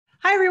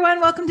Hi, everyone.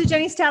 Welcome to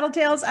Jenny's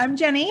Tattletales. I'm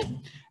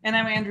Jenny. And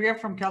I'm Andrea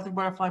from Celtic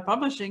Butterfly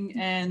Publishing.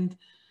 And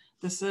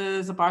this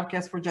is a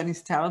podcast for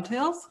Jenny's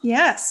Tattletales.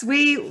 Yes,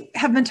 we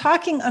have been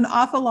talking an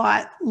awful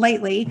lot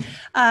lately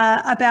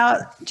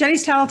about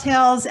Jenny's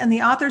Tattletales and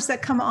the authors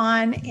that come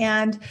on.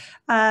 And,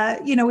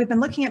 we've been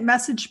looking at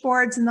message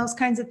boards and those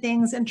kinds of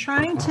things and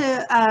trying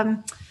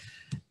to,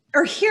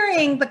 or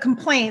hearing the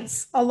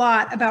complaints a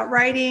lot about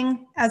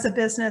writing as a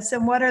business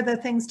and what are the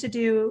things to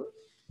do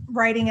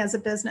writing as a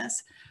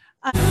business.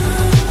 I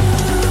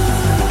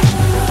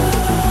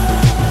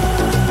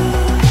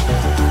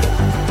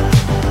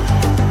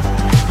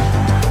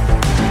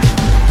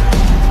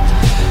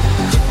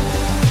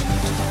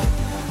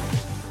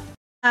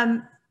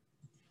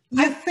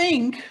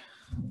think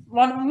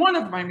one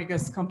of my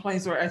biggest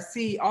complaints, or I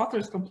see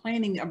authors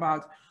complaining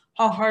about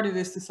how hard it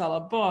is to sell a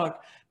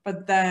book,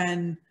 but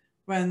then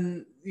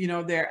when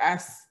they're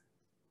asked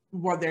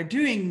what they're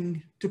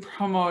doing to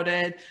promote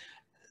it,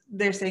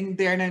 they're saying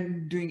they're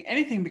not doing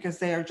anything because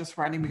they are just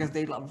writing because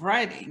they love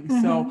writing.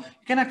 Mm-hmm. So you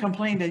cannot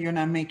complain that you're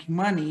not making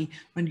money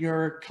when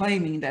you're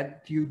claiming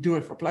that you do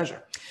it for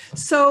pleasure.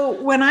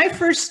 So when I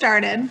first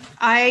started,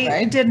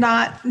 I did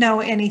not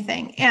know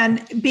anything.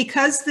 And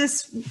because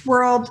this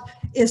world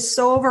is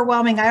so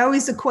overwhelming, I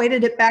always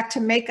equated it back to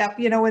makeup.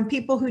 When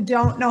people who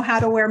don't know how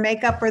to wear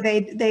makeup, or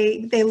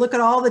they look at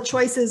all the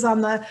choices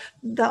on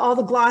all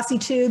the glossy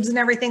tubes and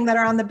everything that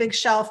are on the big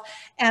shelf,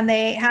 and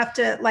they have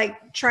to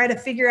try to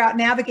figure out,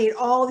 navigate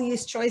all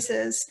these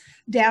choices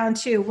down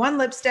to one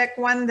lipstick,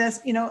 one this,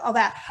 all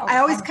that. I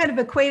always kind of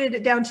equated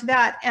it down to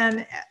that.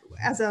 And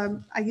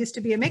I used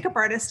to be a makeup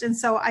artist. And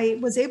so I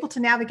was able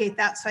to navigate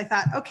that. So I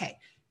thought, okay,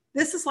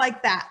 this is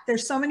like that.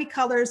 There's so many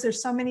colors.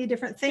 There's so many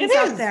different things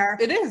out there.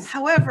 It is.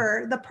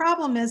 However, the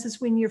problem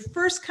is when you're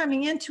first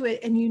coming into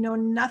it and you know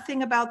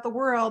nothing about the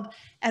world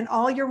and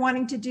all you're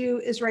wanting to do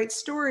is write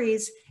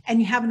stories, and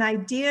you have an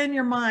idea in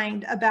your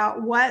mind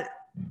about what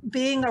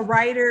being a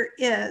writer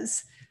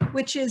is,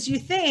 which is you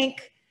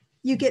think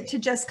you get to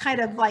just kind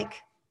of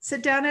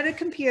sit down at a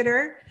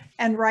computer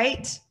and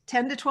write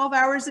 10 to 12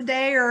 hours a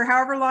day or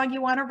however long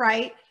you want to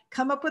write,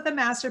 come up with a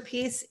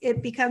masterpiece.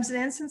 It becomes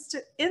an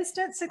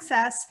instant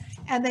success.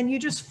 And then you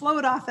just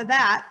float off of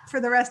that for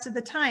the rest of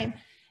the time.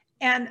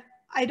 And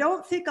I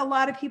don't think a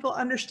lot of people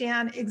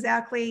understand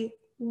exactly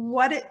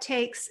what it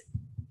takes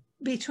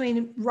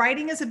between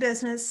writing as a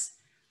business,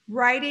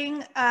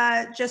 writing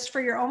just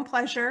for your own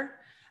pleasure,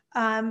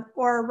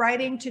 or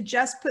writing to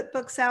just put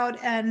books out.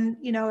 And,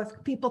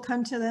 if people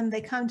come to them,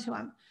 they come to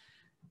them.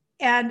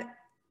 And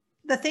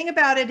the thing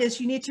about it is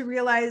you need to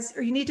realize,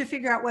 or you need to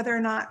figure out whether or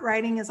not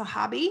writing is a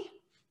hobby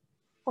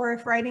or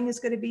if writing is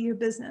going to be your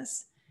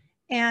business.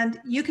 And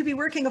you could be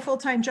working a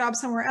full-time job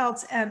somewhere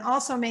else and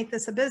also make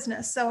this a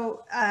business.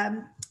 So,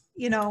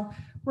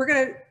 we're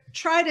going to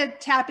try to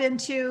tap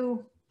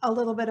into a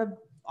little bit of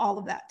all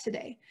of that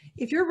today.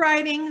 If you're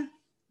writing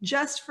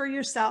just for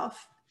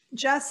yourself,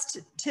 just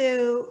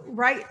to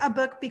write a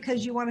book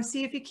because you want to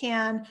see if you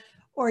can,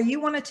 or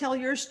you want to tell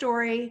your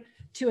story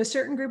to a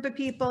certain group of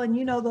people,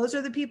 and those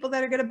are the people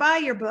that are going to buy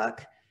your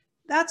book,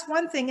 that's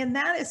one thing. And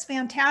that is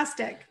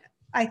fantastic,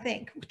 I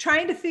think.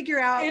 Trying to figure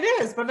out. It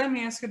is, but let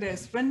me ask you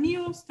this. When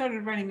you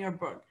started writing your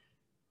book,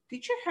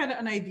 did you have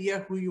an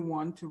idea who you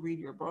want to read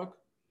your book?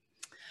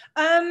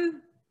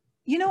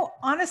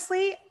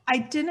 Honestly, I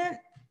didn't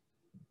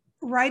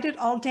write it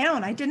all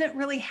down. I didn't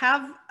really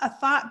have a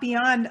thought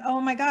beyond,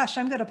 oh my gosh,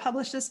 I'm going to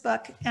publish this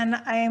book and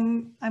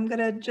I'm going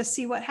to just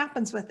see what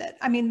happens with it.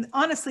 I mean,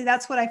 honestly,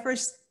 that's what I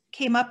first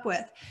came up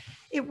with.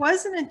 It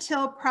wasn't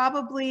until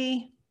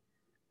probably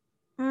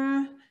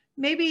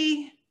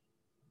maybe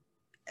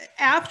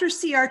after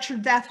Sea Archer,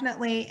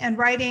 definitely, and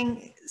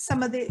writing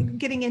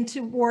getting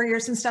into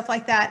Warriors and stuff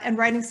like that, and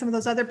writing some of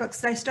those other books,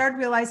 that I started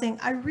realizing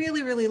I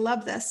really, really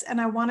love this, and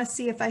I want to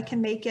see if I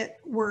can make it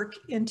work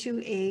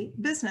into a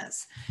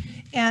business.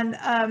 And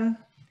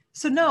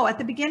so no, at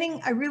the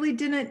beginning, I really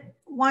didn't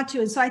want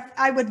to. And so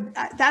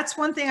that's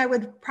one thing I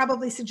would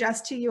probably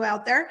suggest to you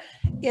out there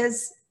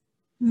is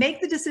make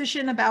the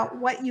decision about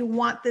what you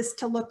want this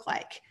to look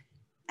like,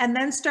 and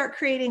then start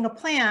creating a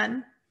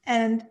plan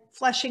and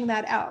fleshing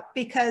that out.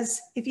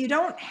 Because if you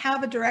don't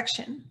have a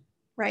direction,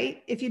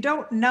 right? If you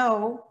don't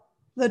know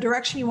the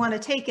direction you want to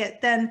take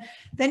it, then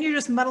you're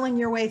just muddling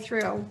your way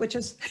through, which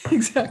is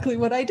exactly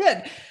what I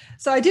did.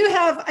 So I do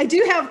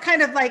have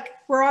kind of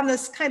we're on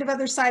this kind of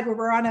other side where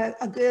we're on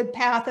a good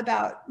path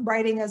about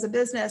writing as a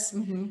business.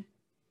 Mm-hmm.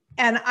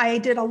 And I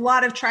did a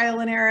lot of trial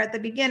and error at the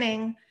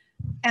beginning.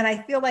 And I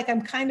feel like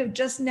I'm kind of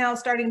just now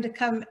starting to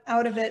come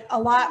out of it a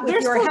lot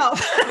with your help,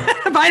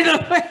 by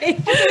the way.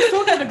 There's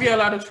still going to be a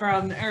lot of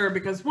trial and error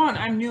because, one,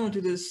 I'm new to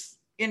this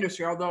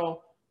industry,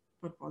 although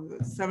what was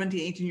it, 17,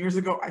 18 years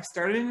ago, I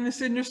started in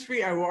this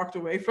industry. I walked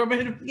away from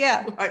it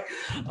Yeah. like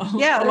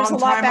Yeah, a there's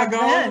long a lot time back ago.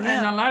 then, And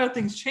yeah. a lot of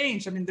things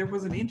changed. I mean, there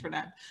was an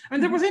internet. I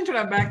mean, there was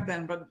internet back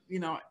then, but you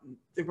know,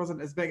 it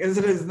wasn't as big as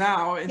it is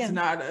now. It's Yeah.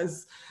 not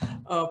as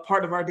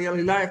part of our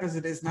daily life as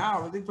it is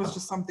now. It was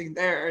just something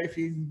there if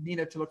you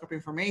needed to look up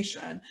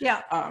information.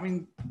 Yeah. I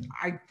mean,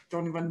 I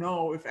don't even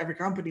know if every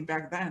company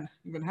back then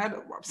even had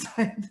a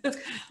website.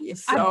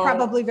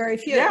 Probably very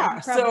few. Yeah,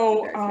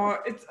 Probably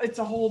very few. it's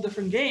a whole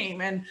different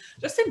game. And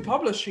just in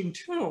publishing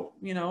too,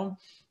 you know,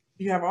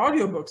 you have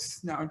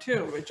audiobooks now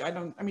too, which I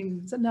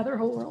mean, It's another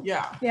whole world.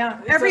 yeah.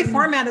 Yeah. Every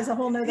format is a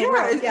whole nother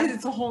world.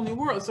 It's a whole new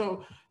world.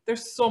 So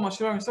there's so much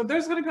to learn. So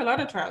there's going to be a lot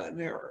of trial and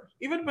error.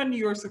 Even when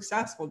you're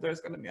successful, there's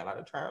going to be a lot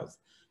of trials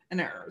and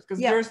errors because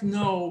there's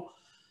no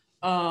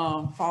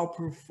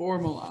foolproof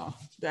formula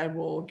that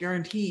will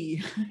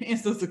guarantee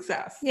instant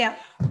success. Yeah.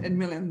 And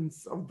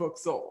millions of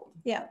books sold.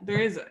 Yeah.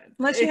 There isn't.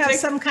 Unless you have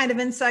some kind of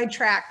inside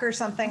track or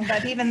something,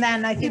 but even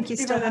then I think you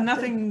still have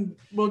nothing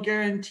will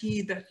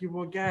guarantee that you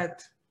will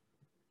get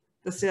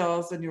the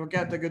sales and you'll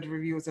get the good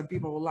reviews and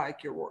people will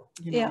like your work.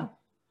 You know?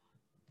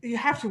 You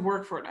have to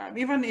work for them.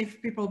 Even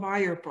if people buy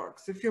your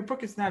books, if your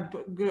book is not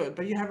good,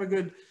 but you have a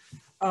good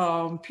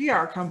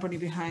PR company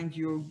behind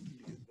you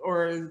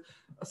or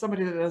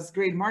somebody that does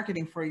great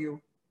marketing for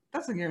you,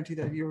 that's a guarantee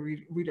that your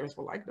readers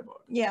will like the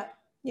book. Yeah.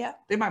 Yeah.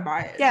 They might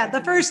buy it. Yeah.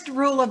 The first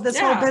rule of this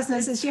whole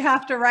business is you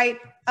have to write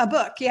a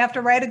book. You have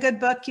to write a good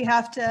book. You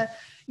have to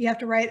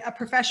write a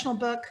professional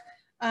book.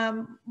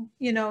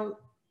 You know,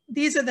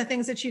 these are the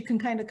things that you can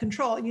kind of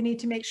control. You need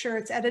to make sure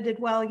it's edited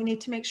well. You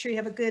need to make sure you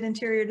have a good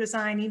interior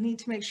design. You need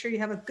to make sure you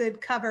have a good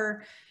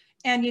cover,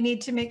 and you need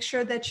to make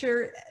sure that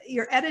your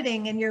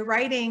editing and your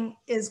writing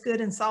is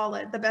good and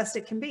solid, the best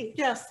it can be.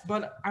 Yes,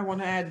 but I want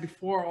to add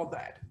before all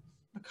that,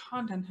 the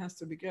content has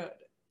to be good.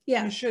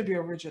 Yeah, it should be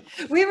original.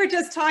 We were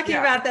just talking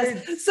about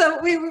this. So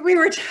we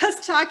were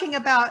just talking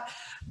about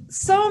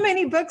so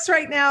many books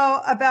right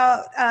now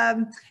about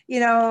you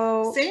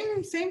know,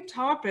 same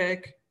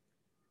topic.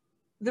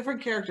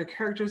 Different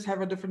characters have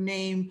a different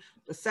name.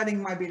 The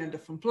setting might be in a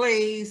different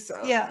place.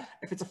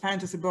 If it's a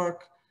fantasy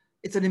book,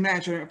 it's an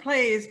imaginary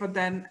place, but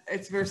then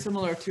it's very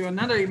similar to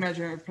another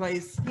imaginary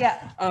place.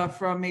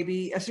 From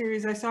maybe a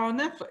series I saw on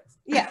Netflix.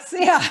 Yes.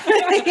 Yeah.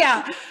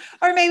 Yeah.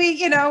 Or maybe,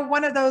 you know,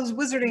 one of those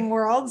wizarding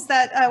worlds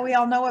that we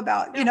all know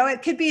about. You know,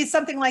 it could be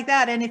something like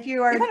that. And if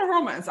you are even a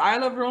romance, I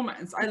love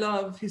romance. I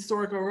love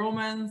historical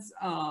romance.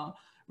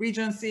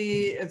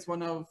 Regency is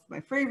one of my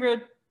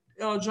favorite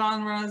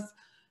genres.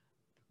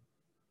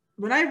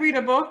 When I read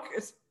a book,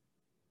 it's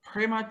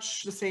pretty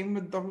much the same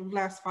with the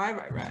last 5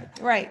 I read.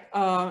 Right.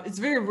 It's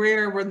very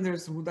rare when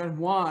there's that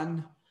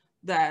one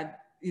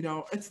that, you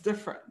know, it's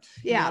different.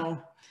 Yeah. You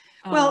know?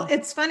 Well,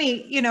 it's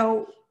funny, you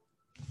know,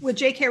 with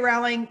J.K.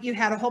 Rowling, you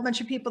had a whole bunch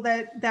of people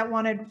that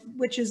wanted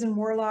witches and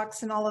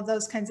warlocks and all of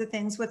those kinds of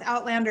things. With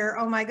Outlander,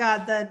 oh my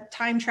God, the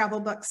time travel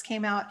books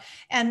came out.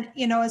 And,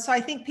 you know, so I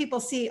think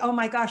people see, oh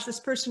my gosh, this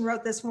person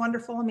wrote this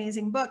wonderful,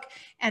 amazing book.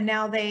 And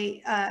now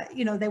they,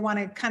 you know, they want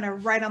to kind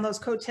of ride on those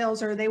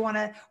coattails, or they want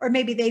to, or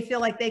maybe they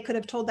feel like they could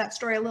have told that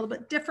story a little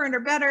bit different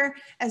or better.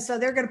 And so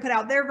they're going to put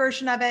out their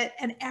version of it,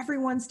 and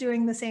everyone's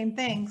doing the same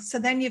thing. So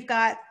then you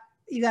got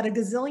a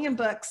gazillion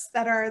books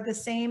that are the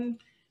same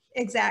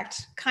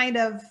exact kind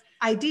of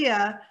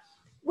idea,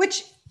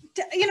 which,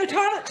 you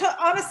know,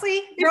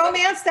 honestly,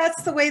 romance,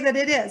 that's the way that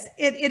it is.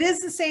 It is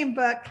the same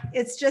book.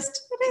 It's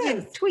just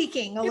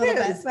tweaking a little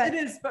bit. It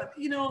is, but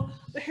you know,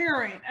 the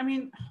heroine, I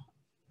mean,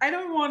 I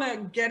don't want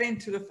to get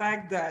into the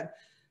fact that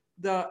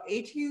the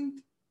 18th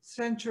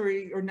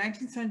century or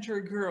 19th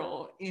century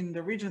girl in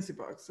the Regency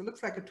books, it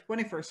looks like a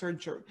 21st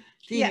century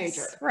teenager.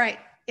 Yes, right.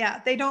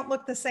 Yeah, they don't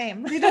look the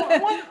same. They don't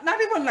want, not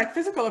even like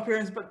physical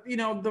appearance, but you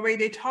know, the way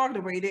they talk,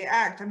 the way they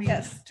act. I mean,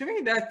 to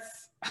me,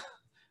 that's,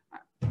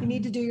 you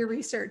need to do your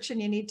research,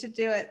 and you need to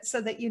do it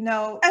so that you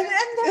know. And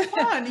they're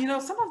fun. You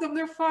know, some of them,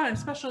 they're fun,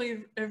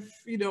 especially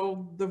if, you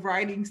know, the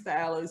writing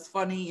style is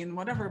funny and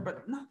whatever,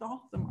 but not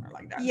all of them are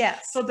like that.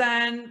 Yes. So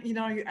then, you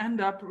know, you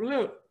end up,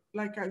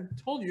 like I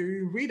told you,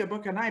 you read a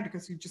book a night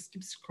because you just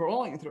keep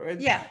scrolling through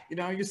it. Yeah. You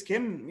know, you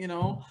skim, you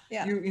know,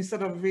 you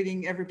instead of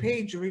reading every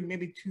page, you read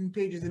maybe 2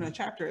 pages in a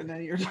chapter, and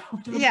then you're done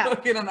with the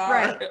book in an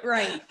hour.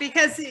 Right.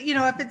 Because, you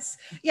know, if it's,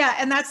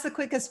 and that's the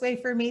quickest way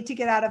for me to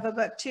get out of a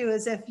book too,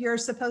 is if you're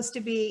supposed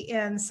to be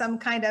in some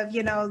kind of,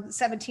 you know,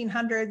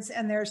 1700s,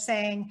 and they're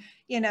saying,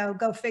 you know,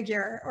 go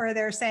figure, or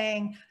they're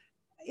saying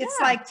it's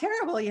like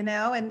terrible, you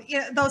know, and you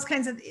know, those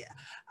kinds of,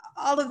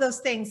 all of those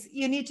things,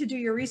 you need to do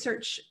your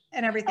research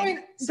and everything. I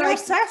mean, so there were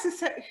sassy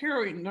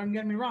heroine, don't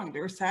get me wrong.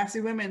 There were sassy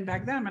women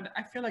back then, but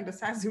I feel like the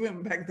sassy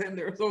women back then,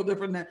 they were so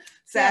different than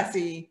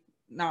sassy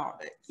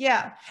nowadays.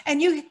 Yeah.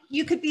 And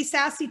you could be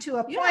sassy to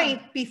a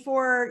point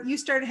before you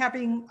started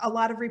having a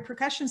lot of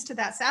repercussions to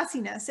that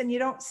sassiness. And you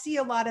don't see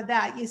a lot of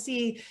that. You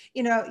see,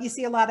 you know, you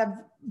see a lot of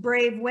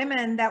brave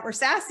women that were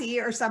sassy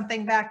or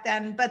something back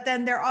then, but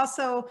then they're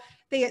also,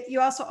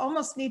 you also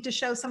almost need to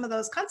show some of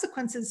those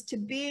consequences to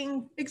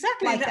being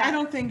exactly. like that. I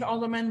don't think all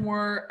the men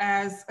were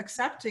as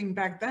accepting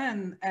back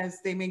then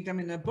as they make them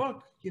in the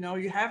book. You know,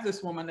 you have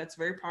this woman that's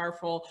very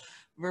powerful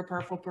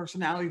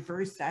personality,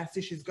 very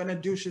sassy. She's gonna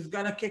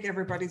kick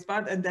everybody's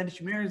butt, and then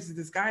she marries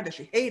this guy that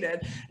she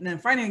hated, and then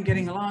finally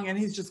getting along, and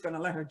he's just gonna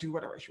let her do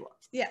whatever she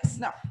wants. Yes.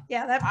 No.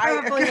 Yeah, that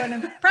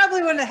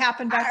probably wouldn't have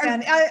happened back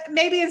then.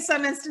 Maybe in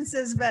some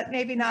instances, but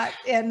maybe not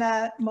in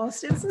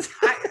most instances.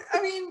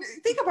 I mean,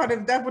 think about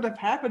if that would have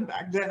happened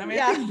back then. I mean,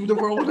 I think the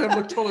world would have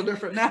looked totally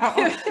different now.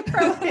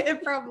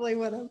 It probably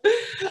would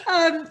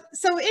have.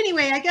 So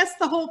anyway, I guess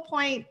the whole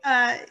point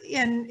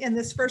in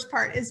this first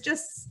part is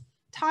just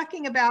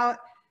talking about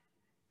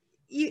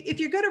if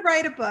you're going to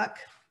write a book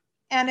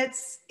and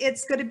it's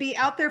going to be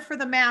out there for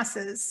the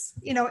masses,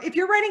 you know, if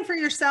you're writing for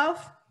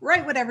yourself,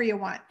 write whatever you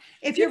want.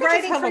 If you're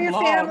writing for your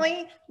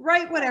family,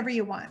 write whatever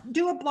you want.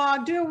 Do a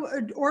blog,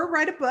 or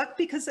write a book,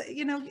 because,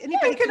 you know,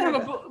 anybody can have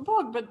a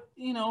book, but,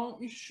 you know,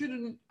 you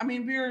shouldn't. I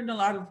mean, we're in a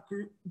lot of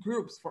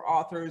groups for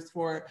authors,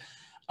 for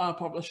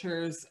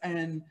publishers,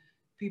 and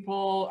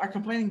people are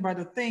complaining about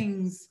the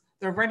things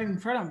they're writing in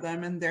front of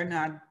them, and they're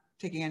not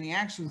taking any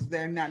actions.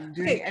 They're not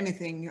doing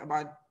anything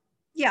about.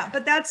 Yeah,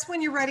 but that's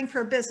when you're writing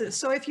for a business.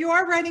 So if you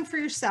are writing for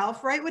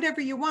yourself, write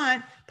whatever you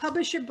want,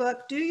 publish your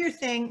book, do your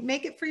thing,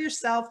 make it for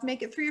yourself,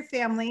 make it for your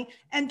family,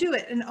 and do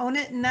it and own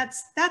it. And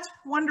that's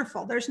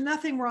wonderful. There's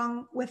nothing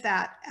wrong with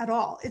that at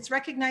all. It's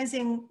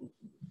recognizing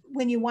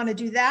when you want to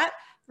do that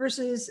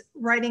versus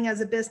writing as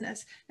a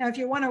business. Now, if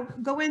you want to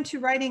go into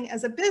writing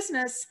as a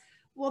business,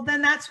 well,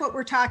 then that's what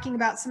we're talking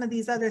about, some of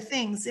these other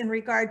things in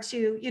regard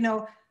to, you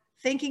know,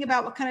 thinking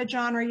about what kind of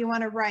genre you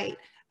want to write.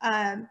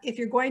 If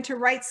you're going to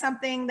write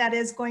something that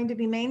is going to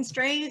be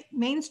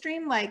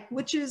mainstream, like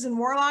witches and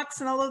warlocks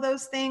and all of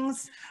those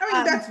things. I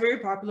mean, that's very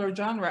popular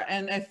genre.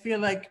 And I feel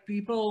like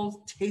people's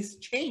tastes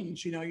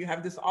change. You know, you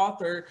have this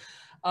author,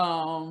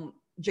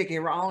 J.K.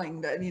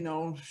 Rowling, that, you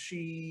know,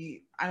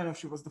 I don't know if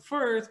she was the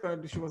first,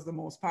 but she was the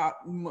most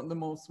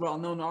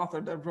well-known author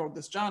that wrote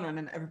this genre. And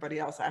then everybody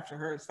else after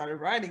her started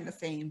writing the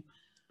same.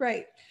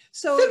 Right.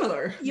 So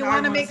similar. You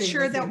want to make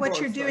sure that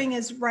what you're doing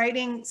is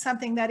writing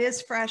something that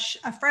is fresh,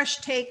 a fresh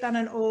take on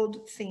an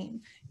old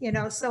theme, you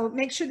know, so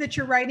make sure that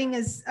your writing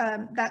is,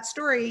 that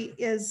story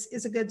is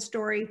a good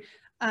story.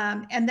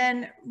 And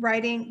then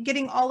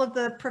getting all of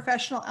the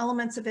professional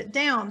elements of it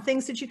down,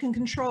 things that you can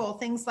control,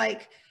 things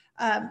like,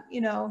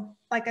 you know,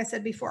 like I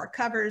said before,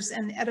 covers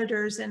and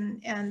editors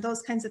and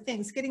those kinds of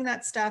things, getting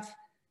that stuff,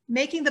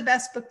 making the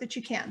best book that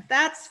you can.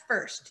 That's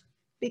first,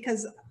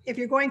 because if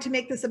you're going to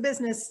make this a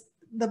business,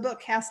 the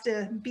book has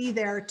to be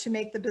there to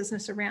make the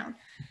business around.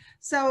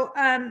 So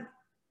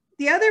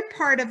the other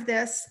part of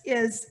this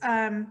is,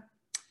 I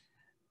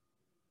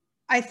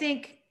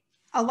think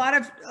a lot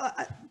of,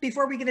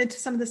 before we get into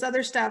some of this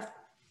other stuff,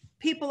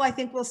 people I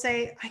think will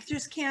say, I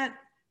just can't,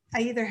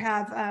 I either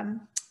have,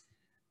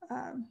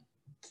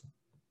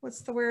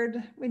 what's the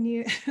word when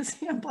you,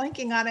 I'm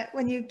blanking on it,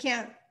 when you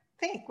can't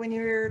think, when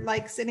you're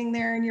like sitting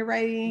there and you're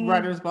writing.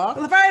 Writer's block?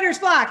 Writer's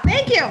block,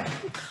 thank you.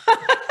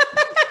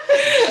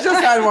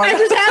 Just had one. I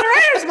just had a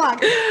writer's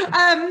block.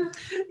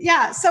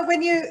 Yeah,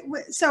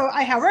 so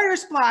I have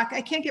writer's block.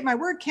 I can't get my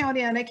word count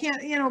in. I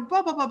can't, you know,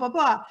 blah, blah, blah, blah,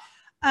 blah.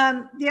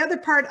 The other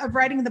part of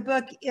writing the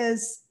book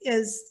is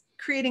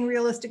creating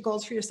realistic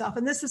goals for yourself.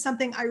 And this is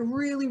something I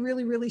really,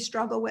 really, really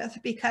struggle with,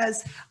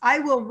 because I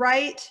will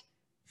write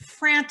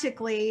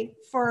frantically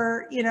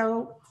for, you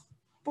know,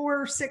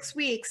 4 or 6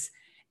 weeks.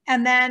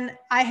 And then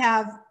I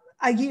have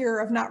a year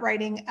of not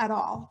writing at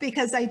all,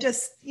 because I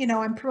just, you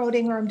know, I'm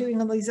promoting or I'm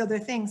doing all these other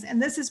things. And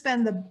this has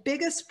been the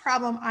biggest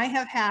problem I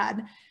have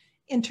had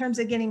in terms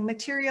of getting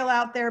material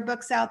out there,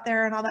 books out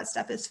there and all that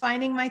stuff, is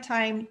finding my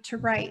time to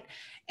write.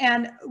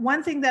 And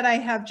one thing that I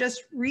have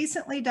just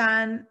recently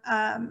done,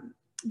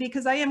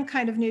 because I am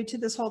kind of new to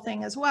this whole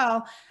thing as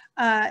well,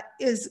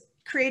 is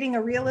creating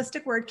a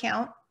realistic word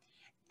count.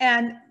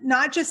 And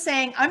not just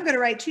saying, I'm going to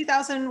write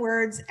 2,000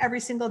 words every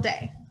single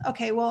day.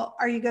 Okay, well,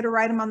 are you going to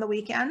write them on the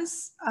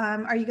weekends?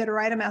 Are you going to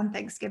write them on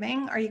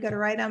Thanksgiving? Are you going to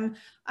write them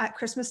at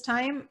Christmas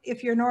time?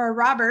 If you're Nora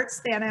Roberts,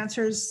 the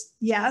answer is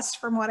yes,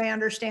 from what I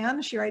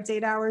understand. She writes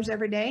 8 hours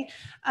every day.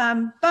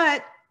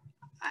 But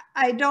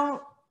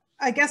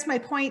I guess my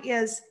point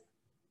is,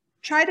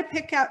 try to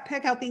pick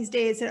out these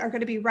days that are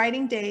going to be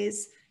writing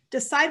days.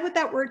 Decide what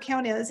that word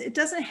count is. It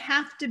doesn't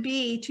have to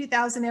be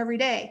 2,000 every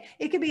day.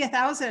 It could be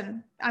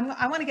 1,000.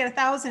 I want to get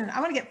 1,000. I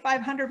want to get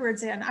 500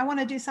 words in. I want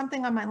to do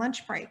something on my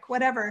lunch break,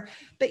 whatever.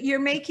 But you're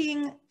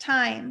making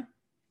time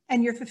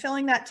and you're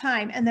fulfilling that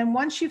time. And then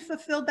once you've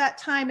fulfilled that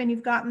time and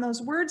you've gotten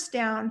those words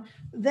down,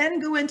 then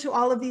go into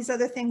all of these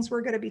other things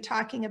we're going to be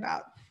talking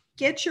about.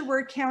 Get your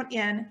word count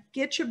in,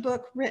 get your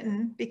book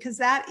written, because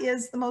that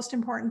is the most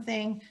important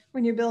thing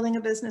when you're building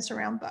a business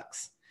around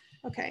books.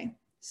 Okay.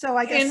 So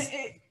I guess,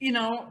 you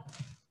know,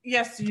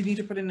 yes, you need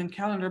to put it in a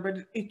calendar,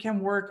 but it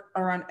can work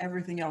around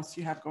everything else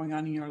you have going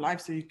on in your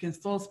life. So you can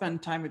still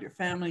spend time with your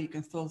family. You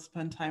can still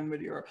spend time with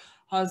your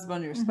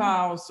husband, your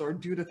spouse, or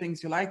do the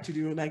things you like to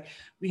do. Like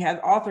we had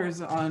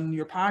authors on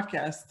your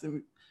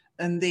podcast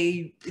and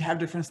they have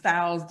different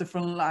styles,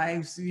 different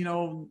lives. You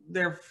know,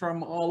 they're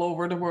from all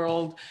over the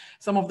world.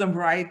 Some of them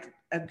write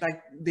at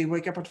like, they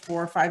wake up at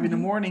 4 or 5 in the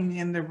morning,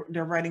 and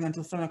they're writing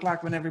until 7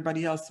 o'clock when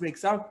everybody else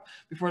wakes up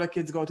before the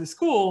kids go to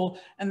school.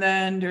 And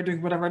then they're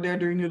doing whatever they're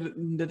doing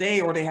in the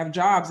day, or they have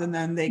jobs, and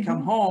then they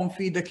come home,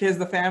 feed the kids,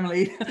 the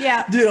family,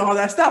 do all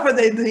that stuff, and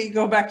they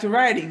go back to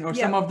writing. Or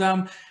some of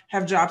them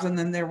have jobs and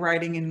then they're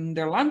writing in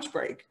their lunch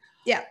break.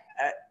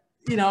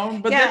 You know,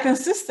 but they're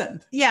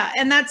consistent. Yeah.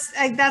 And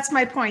that's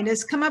my point,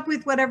 is come up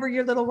with whatever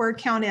your little word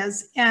count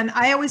is. And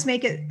I always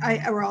make it,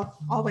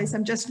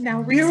 I'm just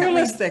now recently. Be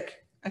realistic.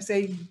 I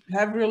say,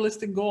 have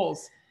realistic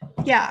goals.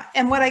 Yeah.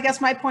 And what I guess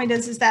my point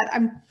is that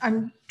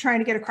I'm trying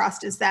to get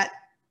across is that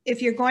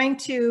if you're going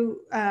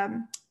to,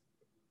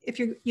 if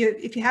you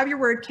have your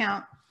word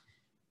count,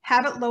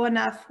 have it low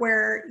enough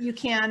where you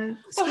can.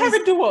 Well, have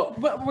it doable,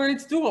 but where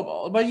it's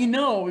doable, but you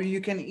know,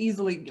 you can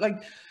easily,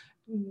 like,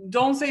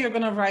 don't say you're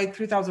going to write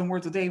 3,000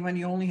 words a day when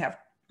you only have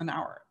an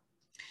hour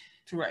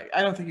to write.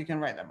 I don't think you can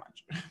write that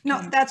much.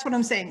 No, that's what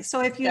I'm saying.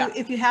 So if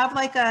you have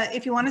like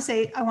if you want to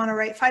say, I want to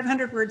write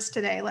 500 words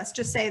today, let's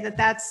just say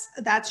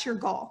that's your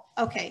goal.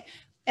 Okay.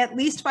 At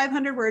least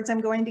 500 words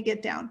I'm going to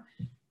get down.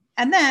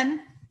 And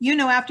then, you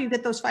know, after you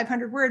get those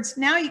 500 words,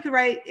 now you could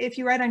write, if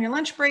you write on your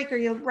lunch break, or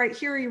you write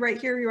here, you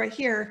write here, you write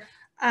here,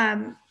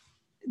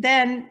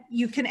 then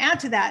you can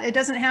add to that. It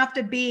doesn't have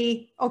to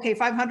be, okay,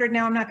 500,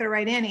 now I'm not going to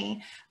write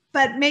any.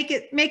 But make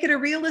it a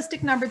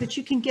realistic number that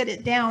you can get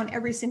it down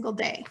every single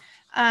day.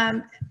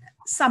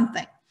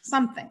 Something,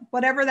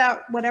 whatever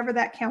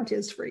that count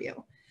is for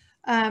you.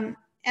 And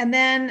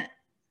then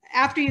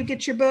after you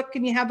get your book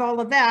and you have all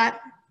of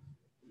that,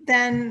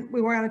 then we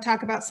want to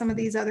talk about some of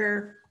these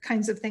other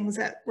kinds of things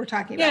that we're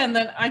talking about. Yeah, and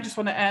then I just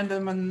want to add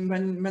them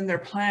when they're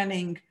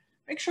planning,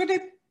 make sure they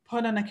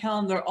put on a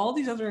calendar all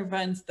these other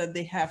events that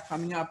they have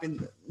coming up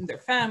in their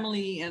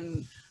family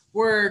and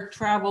work,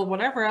 travel,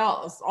 whatever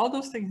else. All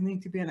those things need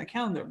to be on a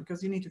calendar,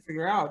 because you need to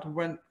figure out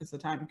when is the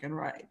time you can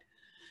write.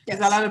 Because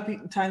a lot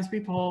of times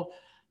people,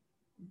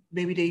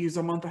 maybe they use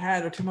a month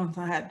ahead or 2 months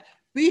ahead.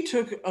 We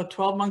took a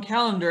 12-month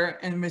calendar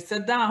and we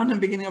sat down in the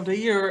beginning of the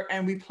year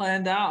and we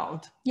planned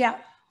out. Yeah.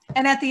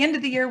 And at the end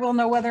of the year, we'll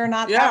know whether or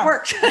not that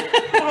worked.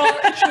 Well,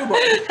 it should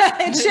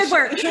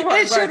work.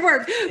 It should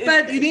work.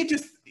 But you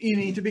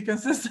need to be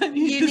consistent.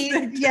 You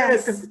need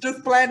because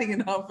just planning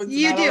enough.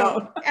 You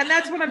do. And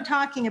that's what I'm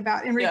talking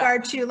about in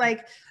regard to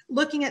like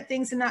looking at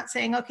things and not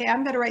saying, okay,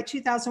 I'm going to write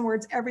 2,000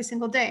 words every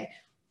single day.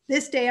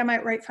 This day I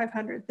might write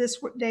 500.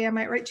 This day I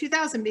might write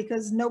 2,000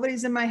 because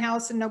nobody's in my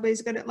house and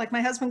nobody's going to, like,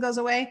 my husband goes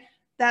away.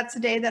 That's the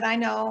day that I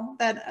know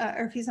that,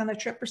 or if he's on a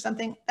trip or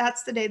something,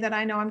 that's the day that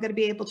I know I'm going to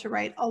be able to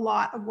write a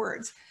lot of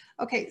words.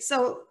 Okay.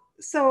 So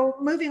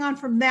moving on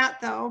from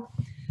that though,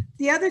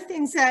 the other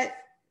things that,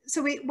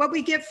 what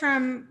we get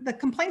from the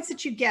complaints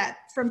that you get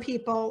from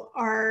people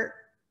are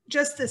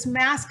just this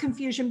mass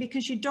confusion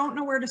because you don't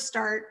know where to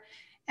start.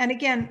 And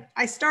again,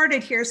 I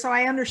started here, so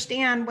I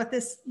understand what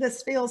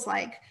this feels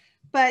like,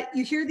 but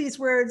you hear these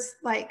words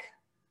like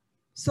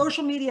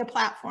social media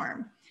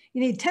platform.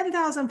 You need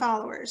 10,000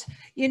 followers.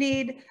 You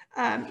need,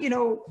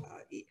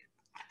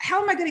 how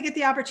am I going to get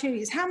the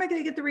opportunities? How am I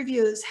going to get the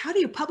reviews? How do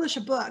you publish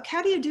a book?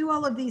 How do you do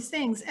all of these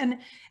things? And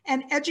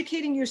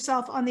educating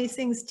yourself on these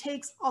things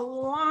takes a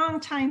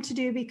long time to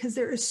do because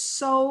there is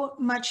so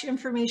much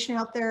information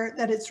out there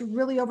that it's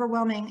really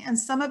overwhelming. And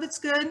some of it's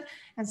good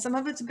and some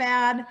of it's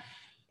bad.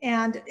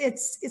 And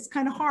it's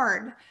kind of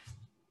hard.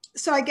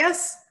 So I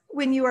guess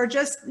when you are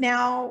just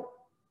now,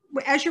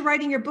 as you're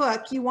writing your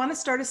book, you want to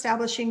start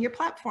establishing your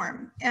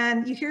platform.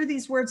 And you hear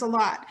these words a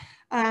lot.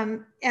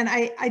 And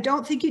I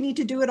don't think you need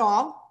to do it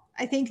all.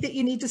 I think that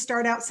you need to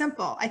start out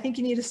simple. I think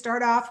you need to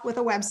start off with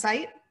a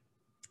website.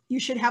 You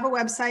should have a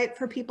website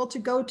for people to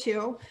go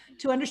to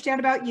understand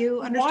about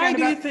you. Why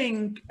do you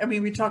think, I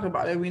mean, we talked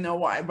about it, we know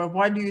why, but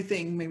why do you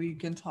think, maybe you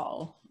can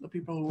tell the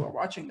people who are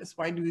watching this,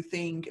 why do you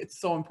think it's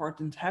so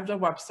important to have the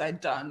website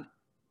done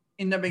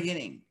in the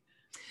beginning?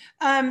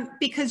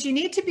 Because you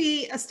need to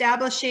be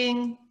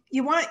establishing,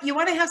 you want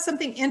to have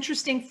something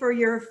interesting for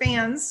your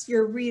fans,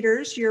 your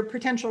readers, your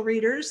potential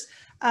readers,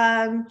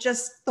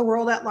 just the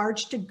world at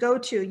large to go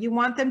to. You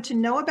want them to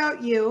know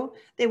about you.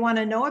 They want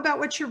to know about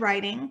what you're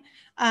writing.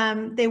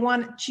 They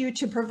want you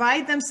to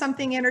provide them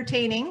something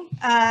entertaining.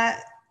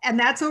 And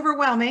that's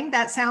overwhelming.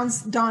 That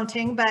sounds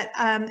daunting, but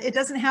it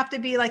doesn't have to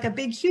be like a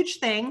big, huge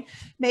thing.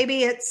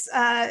 Maybe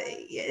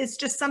it's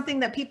just something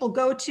that people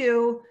go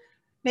to.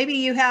 Maybe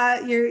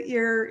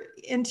you're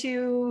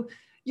into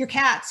your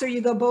cats, or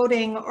you go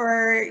boating,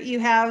 or you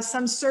have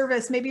some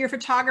service, maybe you're a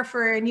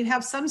photographer and you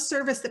have some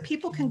service that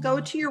people can go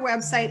to your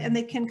website and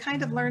they can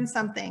kind of learn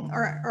something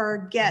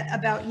or get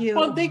about you.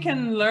 Well, they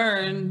can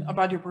learn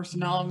about your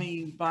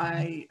personality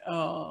by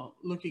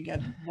looking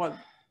at what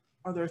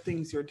other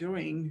things you're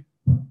doing.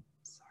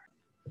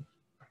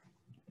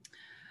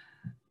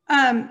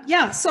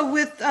 Yeah, so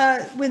with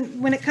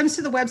when it comes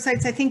to the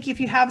websites, I think if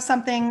you have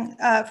something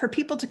for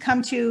people to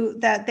come to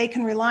that they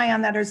can rely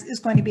on, that is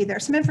going to be there,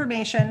 some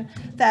information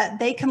that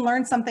they can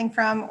learn something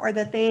from, or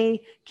that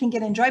they can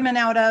get enjoyment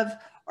out of,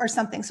 or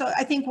something. So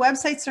I think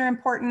websites are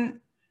important,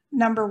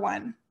 number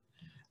one.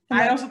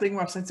 I also think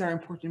websites are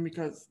important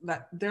because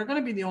that they're going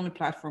to be the only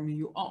platform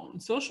you own.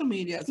 Social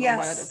media is owned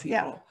by other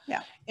people.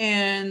 Yeah.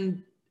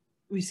 And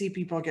we see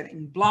people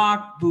getting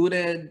blocked,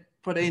 booted,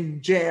 put in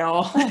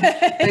jail,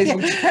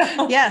 Facebook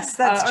jail. Yes,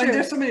 that's true. And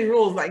there's so many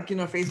rules, like, you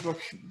know, Facebook,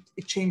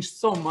 it changed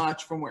so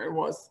much from where it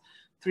was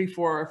 3,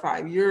 4, or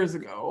 5 years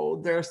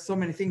ago. There's so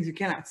many things you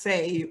cannot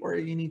say, or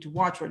you need to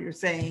watch what you're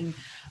saying.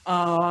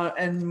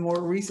 And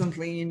more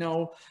recently, you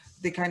know,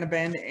 they kind of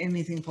banned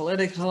anything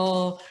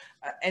political,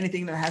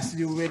 anything that has to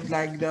do with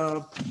like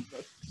the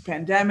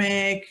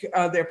pandemic.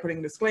 They're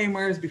putting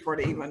disclaimers before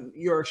they even,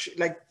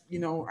 like, you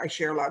know, I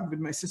share a lot with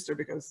my sister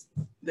because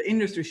the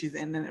industry she's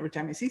in, and every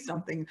time I see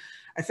something,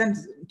 I send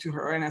it to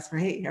her and ask her,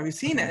 hey, have you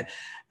seen it?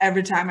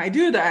 Every time I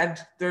do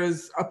that,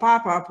 there's a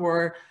pop-up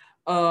where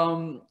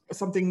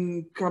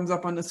something comes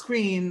up on the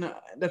screen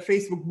that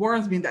Facebook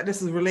warns me that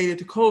this is related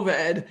to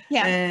COVID.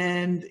 Yeah.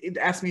 And it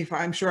asks me if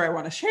I'm sure I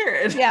want to share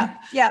it. Yeah.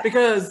 Yeah.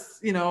 Because,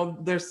 you know,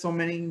 there's so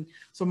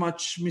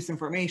much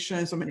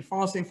misinformation, so many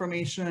false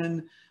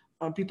information,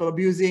 people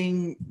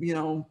abusing, you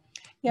know,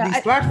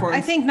 these platforms.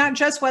 I think not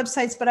just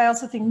websites, but I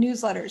also think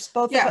newsletters.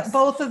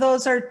 Both of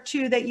those are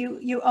two that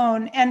you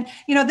own. And,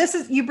 you know,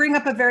 you bring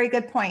up a very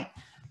good point.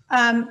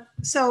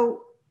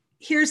 So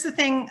here's the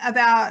thing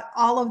about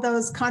all of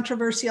those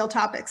controversial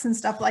topics and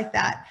stuff like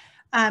that.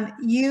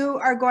 You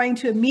are going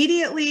to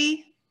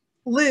immediately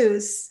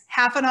lose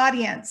half an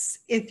audience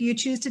if you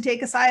choose to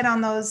take a side on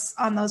those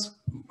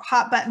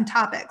hot button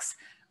topics.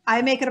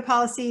 I make it a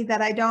policy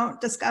that I don't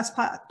discuss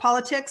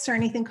politics or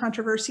anything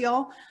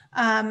controversial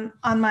on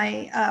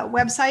my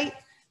website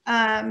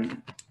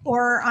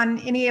or on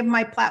any of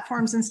my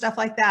platforms and stuff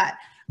like that.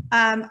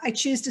 I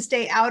choose to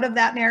stay out of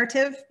that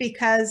narrative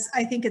because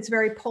I think it's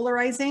very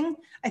polarizing.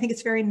 I think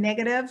it's very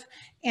negative,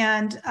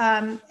 and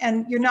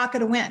you're not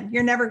going to win.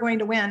 You're never going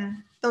to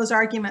win those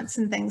arguments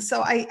and things.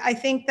 So I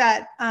think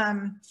that,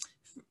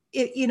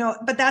 you know,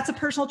 but that's a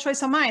personal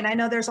choice of mine. I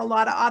know there's a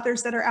lot of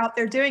authors that are out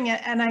there doing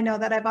it, and I know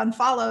that I've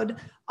unfollowed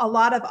a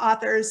lot of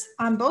authors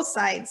on both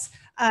sides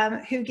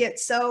who get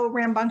so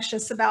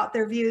rambunctious about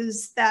their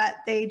views that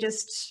they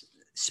just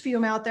spew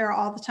them out there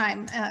all the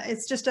time.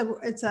 It's just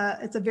it's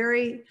a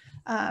very,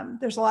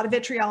 there's a lot of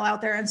vitriol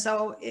out there. And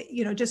so,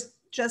 you know, just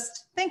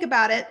think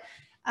about it.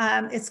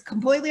 It's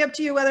completely up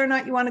to you whether or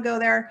not you want to go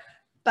there.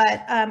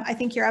 But I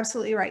think you're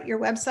absolutely right. Your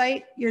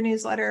website, your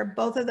newsletter,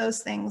 both of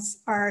those things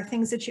are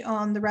things that you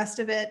own. The rest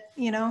of it,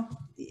 you know,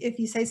 if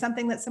you say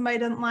something that somebody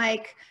doesn't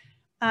like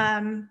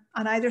on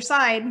either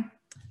side,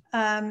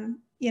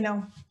 you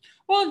know.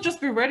 Well,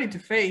 just be ready to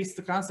face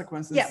the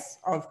consequences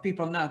of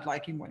people not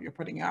liking what you're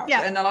putting out.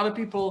 Yeah. And a lot of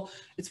people,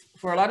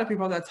 for a lot of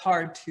people, that's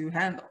hard to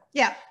handle.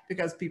 Yeah.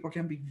 Because people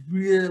can be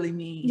really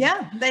mean.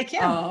 Yeah, they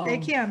can. They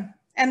can.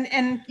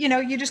 And you know,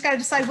 you just got to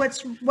decide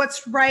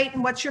what's right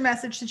and what's your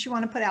message that you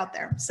want to put out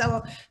there.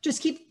 So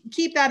just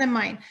keep that in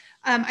mind.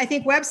 I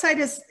think website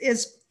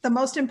is the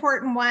most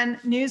important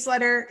one.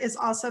 Newsletter is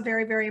also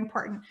very, very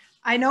important.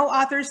 I know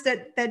authors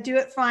that do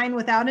it fine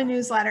without a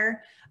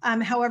newsletter.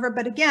 However,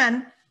 but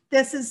again,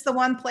 this is the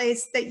one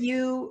place that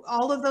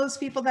all of those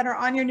people that are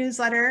on your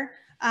newsletter,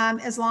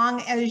 as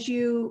long as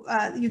you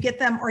get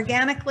them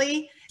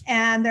organically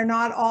and they're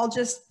not all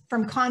just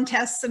from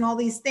contests and all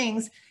these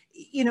things,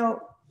 you know,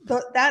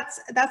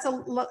 that's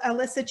a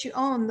list that you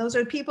own. Those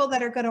are people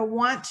that are going to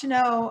want to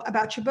know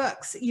about your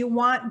books. You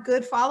want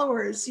good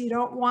followers. You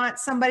don't want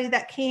somebody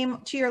that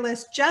came to your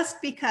list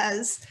just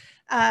because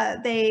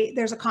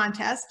there's a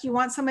contest. You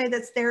want somebody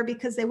that's there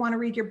because they want to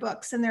read your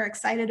books and they're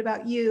excited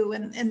about you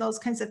and those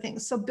kinds of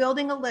things. So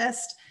building a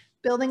list,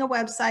 building a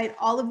website,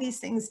 all of these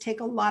things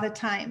take a lot of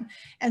time.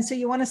 And so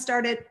you want to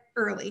start it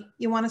early.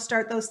 You want to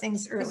start those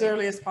things early. As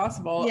early as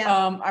possible.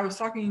 Yeah. I was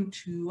talking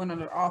to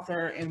another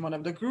author in one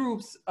of the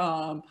groups.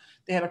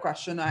 They had a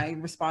question, I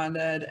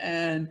responded,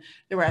 and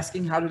they were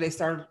asking how do they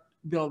start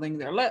building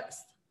their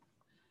list.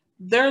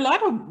 There are a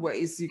lot of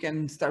ways you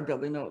can start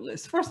building a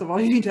list. First of all,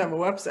 you need to have a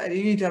website.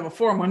 You need to have a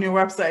form on your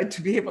website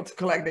to be able to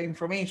collect the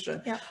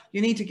information. Yeah.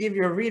 You need to give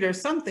your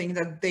readers something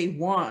that they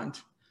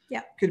want.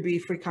 Yeah. Could be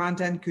free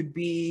content, could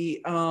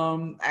be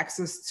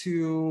access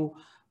to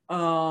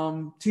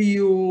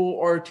you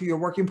or to your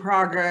work in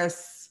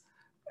progress.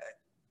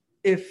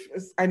 If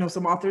I know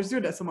some authors do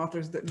that, some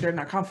authors they're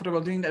not comfortable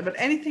doing that, but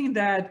anything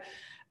that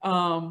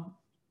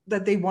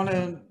that they want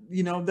to,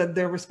 you know, that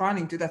they're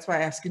responding to. That's why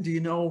I ask you, do you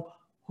know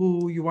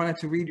who you wanted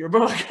to read your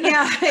book?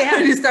 Yeah.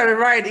 When you started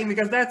writing,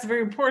 because that's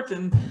very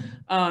important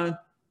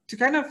to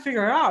kind of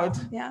figure out.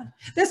 Yeah,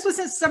 this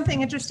was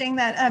something interesting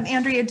that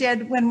Andrea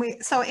did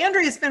so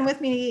Andrea's been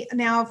with me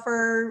now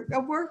for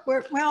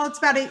well, it's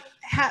about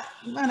I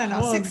don't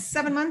know,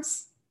 6-7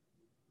 months.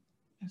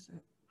 Is it?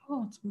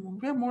 Oh,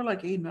 we have more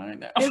like 8-9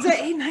 now. Is it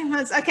 8-9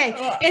 months? Okay.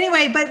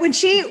 Anyway, but when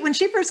she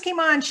first came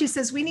on, she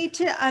says we need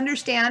to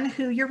understand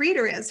who your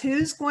reader is,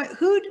 who's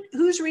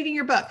reading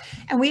your book,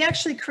 and we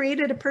actually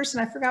created a person.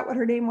 I forgot what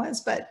her name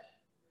was, but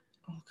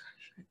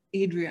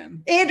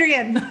Adrian.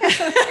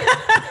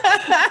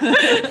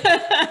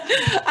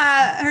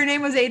 Her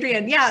name was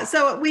Adrian. Yeah.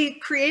 So we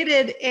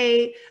created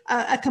a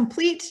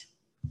complete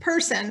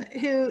person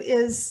who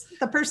is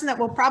the person that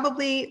will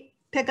probably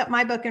pick up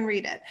my book and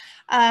read it.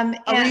 And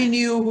we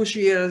knew who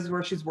she is,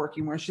 where she's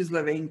working, where she's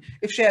living,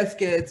 if she has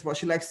kids, what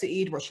she likes to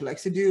eat, what she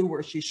likes to do,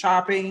 where she's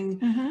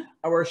shopping,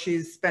 where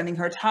she's spending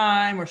her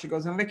time, where she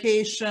goes on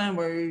vacation,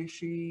 where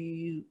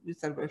she's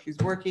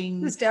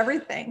working. Just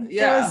everything.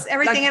 Yeah. It was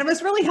everything. And it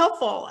was really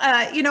helpful,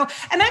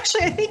 and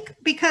actually I think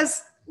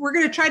because we're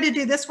going to try to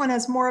do this one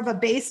as more of a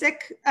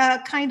basic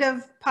kind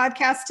of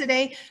podcast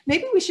today.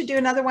 Maybe we should do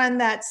another one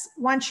that's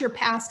once you're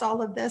past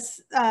all of this,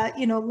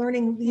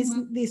 learning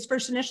these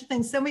first initial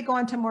things, then we go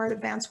on to more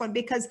advanced one,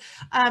 because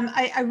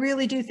I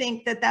really do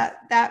think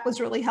that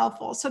was really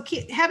helpful. So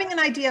having an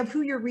idea of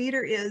who your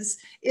reader is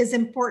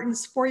important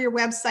for your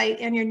website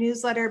and your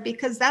newsletter,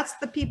 because that's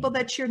the people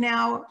that you're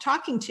now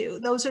talking to.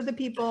 Those are the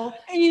people.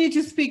 And you need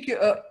to speak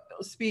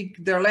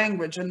their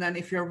language. And then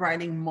if you're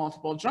writing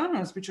multiple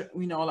genres, which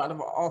we know a lot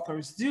of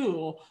authors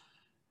do,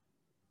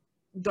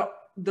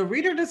 the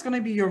reader that's going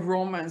to be your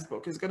romance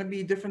book is going to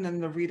be different than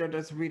the reader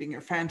that's reading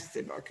your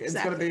fantasy book. It's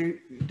going to be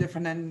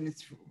different than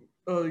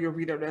your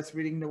reader that's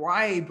reading the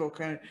YA book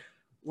and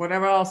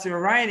whatever else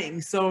you're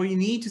writing. So you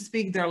need to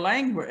speak their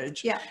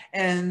language. Yeah.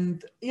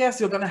 And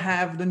yes, you're going to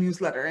have the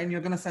newsletter and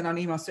you're going to send out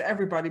emails to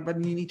everybody,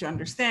 but you need to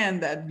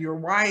understand that your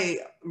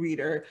YA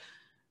reader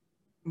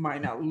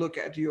might not look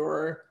at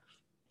your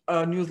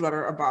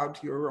newsletter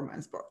about your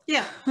romance book.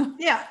 Yeah,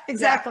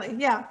 exactly.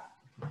 Yeah.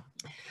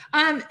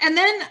 And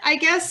then I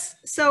guess,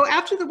 so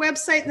after the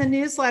website and the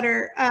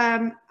newsletter,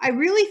 I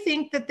really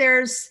think that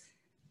there's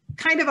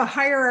kind of a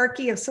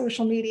hierarchy of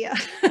social media.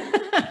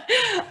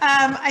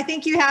 I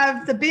think you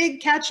have the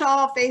big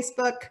catch-all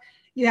Facebook,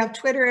 you have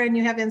Twitter, and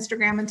you have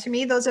Instagram. And to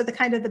me, those are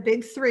the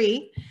big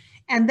three.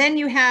 And then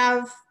you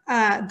have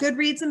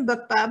Goodreads and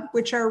BookBub,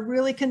 which are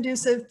really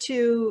conducive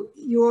to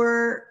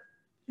your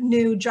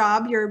new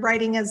job. You're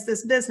writing as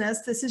this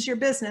business. This is your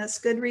business.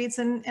 Goodreads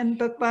and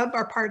BookBub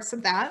are parts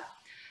of that.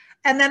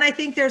 And then I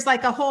think there's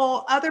like a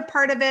whole other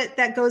part of it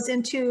that goes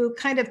into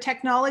kind of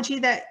technology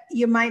that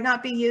you might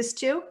not be used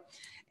to.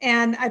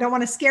 And I don't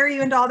want to scare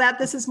you into all that.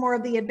 This is more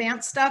of the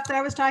advanced stuff that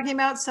I was talking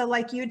about. So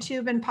like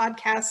YouTube and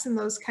podcasts and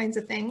those kinds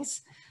of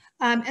things.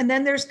 And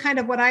then there's kind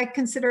of what I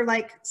consider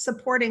like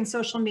supporting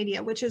social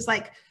media, which is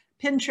like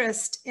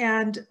Pinterest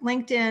and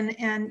LinkedIn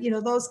and,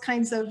 those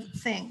kinds of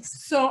things.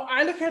 So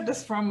I look at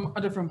this from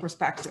a different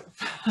perspective.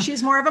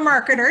 She's more of a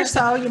marketer,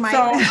 so you might.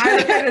 So I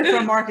look at it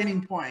from a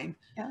marketing point.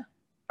 Yeah.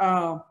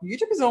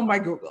 YouTube is owned by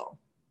Google.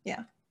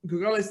 Yeah.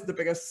 Google is the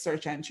biggest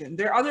search engine.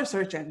 There are other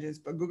search engines,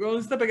 but Google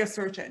is the biggest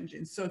search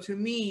engine. So to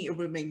me, it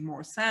would make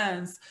more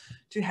sense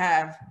to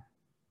have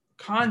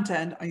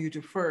content on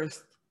YouTube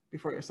first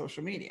before your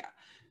social media.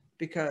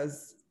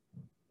 Because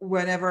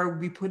whenever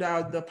we put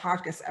out the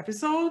podcast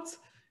episodes,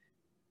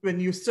 when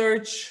you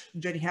search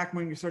Jenny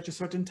Hackman, you search a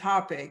certain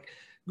topic,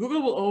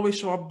 Google will always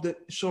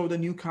show the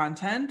new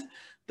content.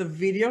 The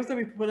videos that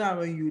we put out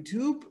on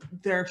YouTube,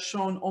 they're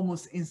shown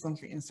almost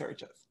instantly in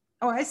searches.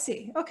 Oh, I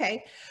see.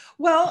 Okay.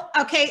 Well,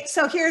 okay.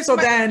 So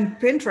then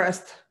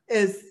Pinterest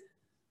it's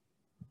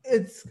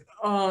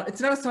not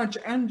a search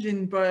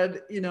engine,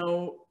 but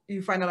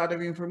you find a lot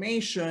of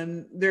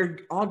information. Their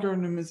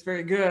algorithm is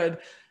very good.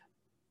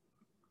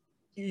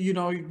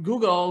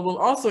 Google will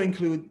also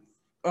include,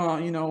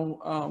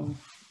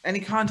 any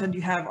content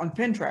you have on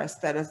Pinterest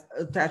that is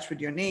attached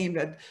with your name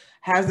that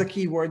has the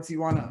keywords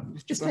you want to.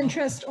 Is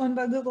Pinterest owned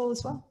by Google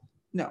as well?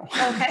 No.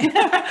 Okay.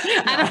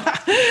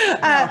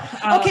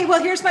 Okay.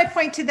 Well, here's my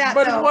point to that.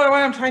 But what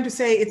I'm trying to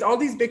say, it's all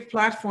these big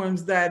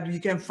platforms that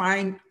you can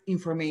find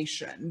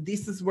information.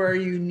 This is where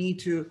you need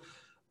to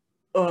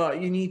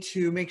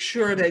make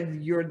sure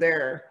that you're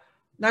there.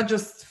 Not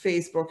just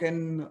Facebook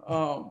and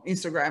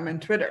Instagram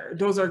and Twitter.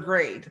 Those are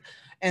great.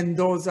 And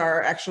those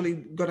are actually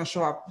going to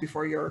show up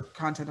before your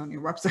content on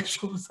your website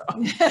shows up.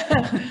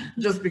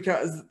 Just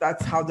because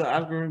that's how the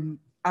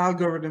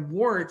algorithm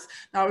works.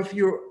 Now, if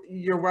your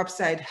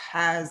website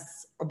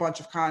has a bunch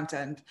of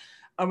content,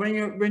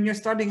 when you're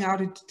starting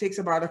out, it takes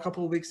about a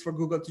couple of weeks for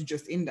Google to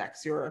just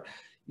index your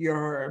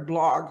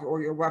blog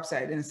or your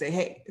website and say,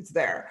 hey, it's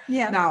there.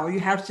 Yeah. Now you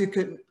have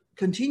to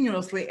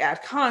continuously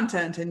add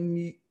content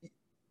and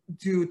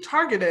do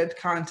targeted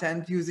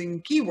content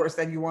using keywords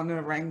that you want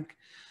to rank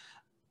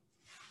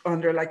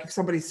under. Like if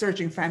somebody's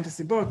searching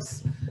fantasy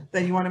books,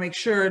 then you want to make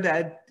sure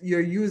that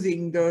you're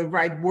using the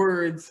right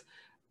words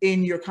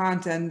in your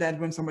content, that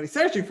when somebody's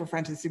searching for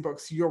fantasy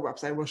books, your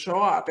website will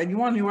show up. And you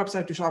want your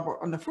website to show up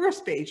on the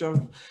first page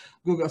of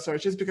Google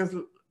searches, because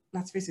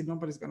let's face it,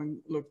 nobody's going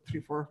to look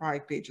 3, 4,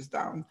 5 pages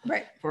down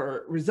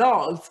for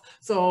results.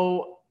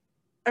 So,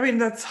 I mean,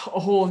 that's a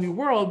whole new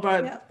world,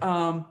 but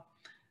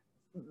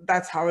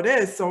that's how it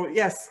is. So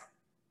yes,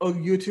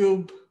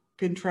 YouTube,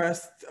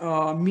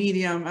 Pinterest,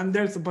 Medium, and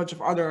there's a bunch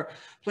of other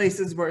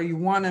places where you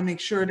want to make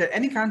sure that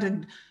any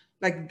content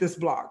like this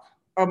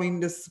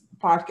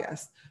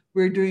podcast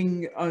we're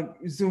doing a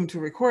Zoom to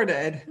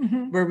Recorded,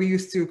 where we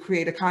used to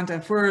create a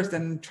content first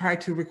and try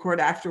to record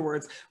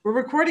afterwards. We're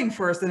recording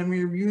first, and then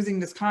we're using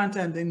this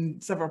content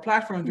in several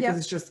platforms because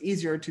it's just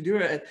easier to do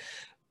it.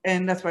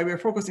 And that's why we're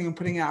focusing on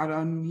putting it out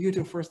on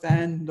YouTube first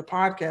and the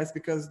podcast,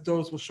 because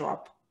those will show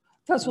up.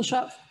 Those will show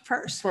up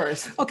first.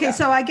 Okay, yeah.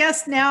 so I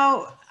guess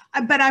now,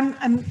 but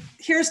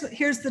here's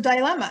the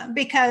dilemma,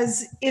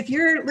 because if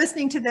you're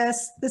listening to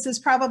this,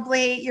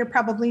 you're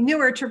probably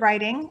newer to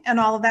writing and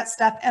all of that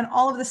stuff, and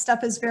all of this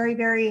stuff is very,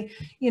 very,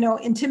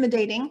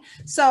 intimidating.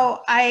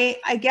 So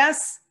I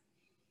guess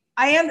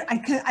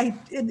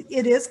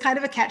it is kind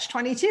of a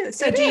catch-22.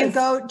 So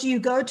do you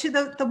go to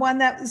the one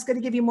that is going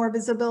to give you more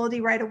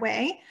visibility right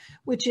away,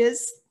 which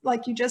is,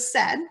 like you just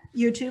said,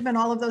 YouTube and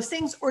all of those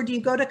things, or do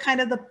you go to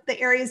kind of the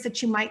areas that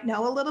you might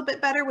know a little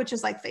bit better, which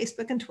is like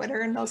Facebook and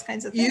Twitter and those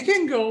kinds of things? You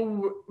can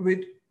go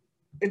with,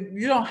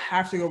 you don't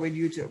have to go with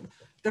YouTube.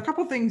 There are a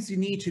couple of things you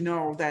need to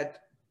know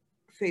that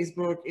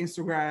Facebook,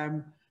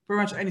 Instagram,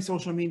 pretty much any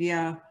social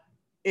media,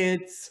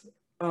 it's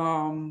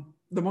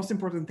the most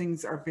important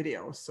things are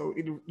videos. So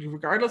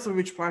regardless of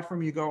which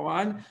platform you go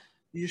on,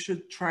 you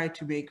should try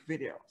to make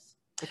videos.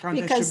 The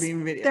content because should be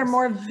in videos. They're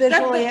more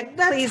visually pleasing.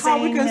 That's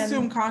how we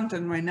consume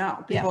content right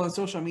now. People on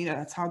social media,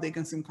 that's how they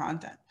consume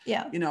content.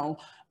 Yeah.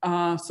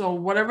 So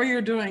whatever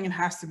you're doing, it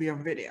has to be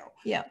on video.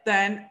 Yeah.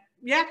 Then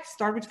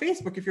start with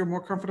Facebook. If you're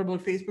more comfortable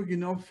with Facebook,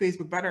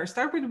 Facebook better.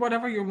 Start with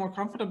whatever you're more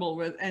comfortable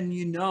with, and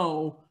you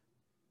know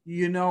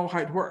how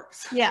it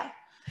works. Yeah.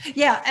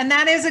 Yeah, and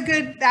that's a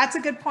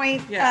good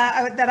point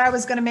that I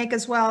was going to make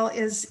as well,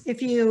 is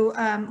if you,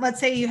 let's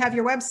say you have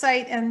your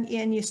website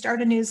and you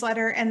start a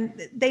newsletter,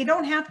 and they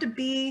don't have to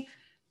be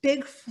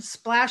big,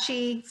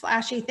 splashy,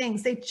 flashy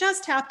things. They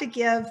just have to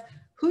give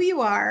who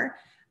you are,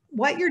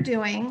 what you're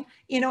doing,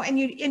 and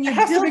you it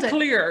has build to be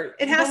clear.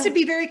 It has to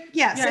be very,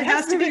 it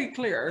has to be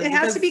clear. It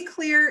has to be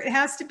clear. It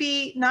has to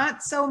be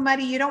not so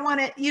muddy. You don't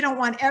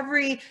want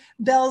every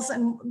bell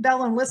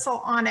and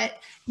whistle on it.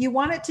 You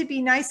want it to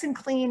be nice and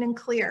clean and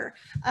clear.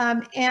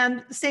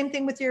 And the same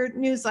thing with your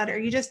newsletter.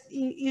 You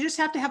just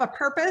have to have a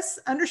purpose,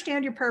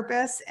 understand your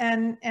purpose,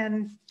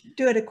 and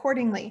do it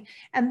accordingly.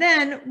 And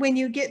then when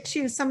you get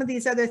to some of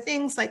these other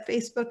things like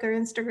Facebook or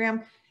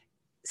Instagram,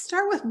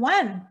 start with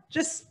one.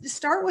 Just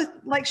start with,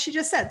 like she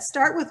just said,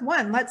 start with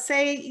one. Let's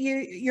say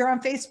you're on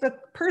Facebook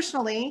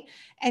personally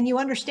and you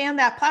understand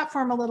that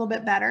platform a little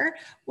bit better.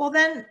 Well,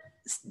 then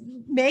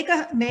make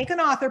an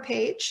author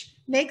page,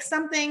 make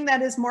something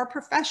that is more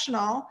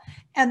professional,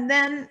 and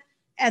then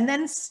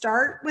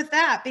start with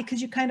that,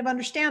 because you kind of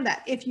understand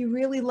that. If you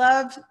really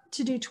love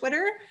to do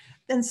Twitter,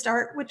 then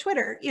start with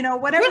Twitter.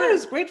 Whatever. Twitter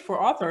is great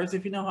for authors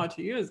if you know how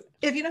to use it.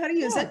 If you know how to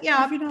use it,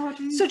 If you know how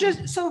to use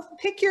it. So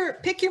pick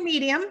your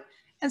medium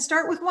and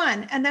start with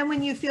one. And then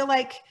when you feel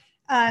like,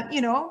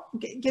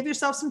 give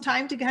yourself some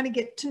time to kind of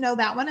get to know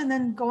that one, and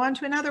then go on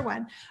to another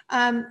one.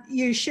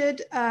 You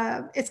should,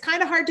 it's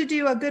kind of hard to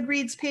do a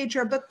Goodreads page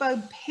or a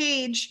BookBub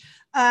page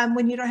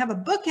when you don't have a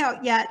book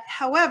out yet.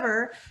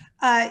 However,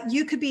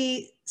 you could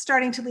be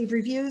starting to leave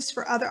reviews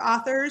for other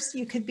authors.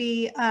 You could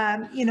be,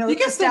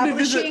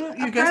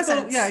 establishing a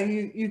presence.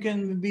 You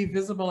can be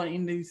visible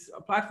in these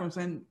platforms.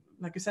 And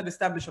like you said,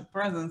 establish a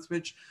presence,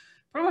 which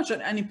pretty much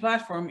on any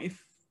platform,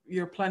 if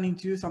you're planning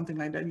to do something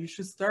like that, you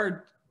should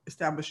start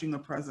establishing a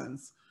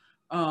presence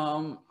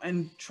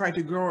and try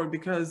to grow it,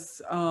 because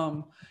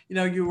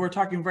you were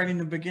talking right in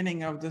the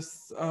beginning of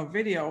this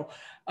video,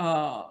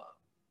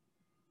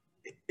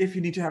 if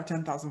you need to have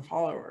 10,000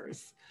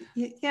 followers.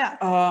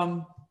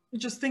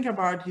 Just think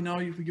about,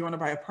 if you want to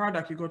buy a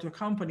product, you go to a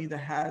company that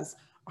has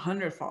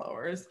 100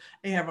 followers,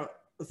 and you have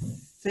the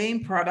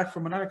same product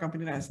from another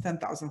company that has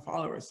 10,000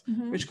 followers.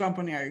 Which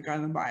company are you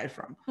going to buy it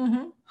from?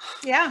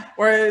 Yeah.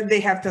 Or they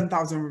have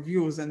 10,000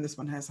 reviews and this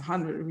one has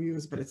 100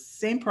 reviews, but it's the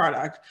same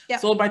product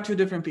sold by two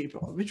different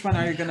people. Which one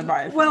are you going to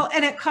buy it from? Well,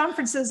 and at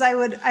conferences, I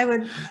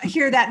would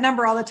hear that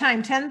number all the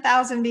time,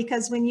 10,000,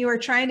 because when you are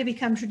trying to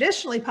become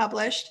traditionally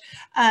published,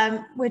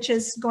 which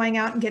is going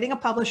out and getting a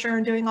publisher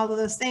and doing all of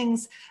those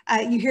things,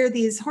 you hear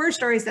these horror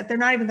stories that they're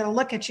not even going to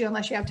look at you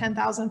unless you have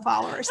 10,000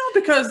 followers. No,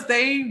 because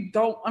they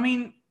don't,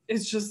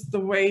 it's just the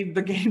way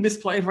the game is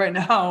played right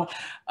now.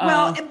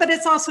 Well, but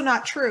it's also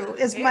not true,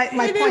 is my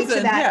point to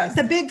that. Yes.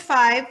 The big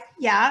five,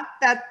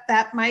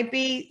 that might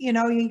be,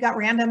 you got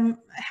Random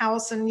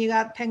House and you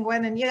got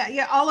Penguin and you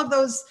got all of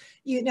those,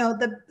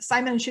 the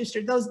Simon &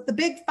 Schuster, the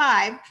big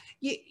five,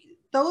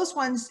 those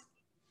ones,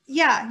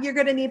 you're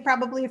going to need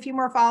probably a few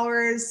more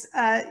followers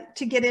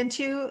to get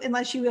into,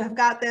 unless you have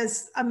got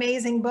this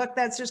amazing book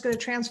that's just going to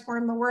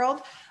transform the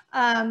world.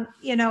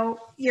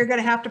 You're going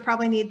to have to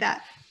probably need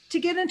that. To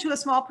get into a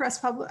small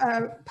press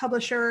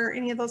publisher or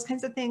any of those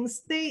kinds of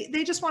things, they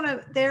just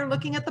they're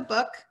looking at the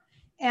book,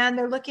 and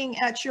they're looking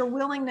at your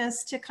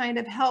willingness to kind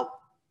of help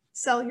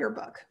sell your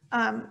book.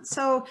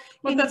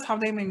 That's how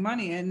they make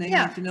money, and they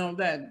need to know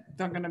that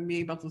they're going to be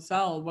able to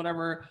sell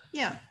whatever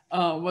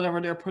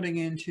they're putting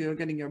into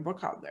getting your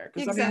book out there.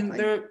 Because exactly.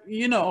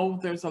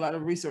 There's a lot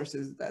of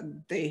resources that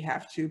they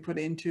have to put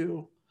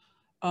into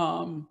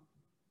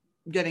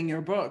getting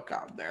your book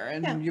out there,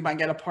 and Yeah. you might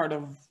get a part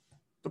of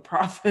the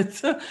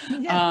profits.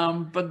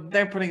 Yeah. But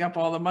they're putting up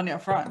all the money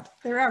up front.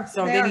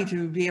 So they need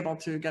to be able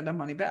to get the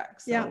money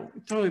back. So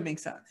it totally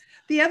makes sense.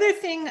 The other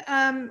thing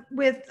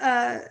with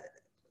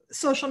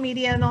social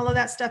media and all of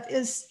that stuff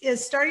is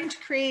starting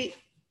to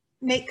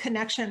make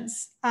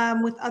connections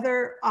with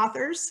other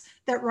authors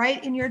that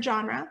write in your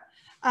genre.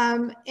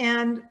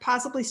 And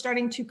possibly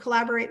starting to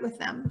collaborate with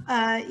them,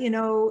 you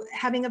know,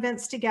 having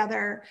events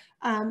together,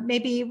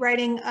 maybe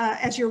writing,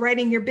 as you're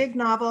writing your big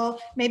novel,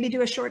 maybe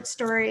do a short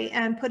story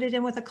and put it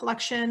in with a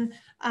collection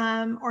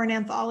or an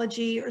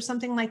anthology or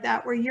something like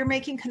that, where you're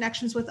making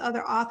connections with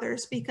other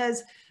authors,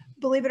 because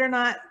believe it or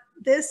not,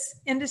 this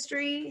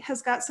industry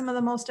has got some of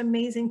the most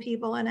amazing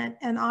people in it,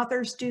 and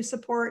authors do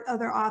support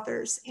other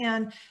authors.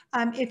 And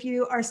if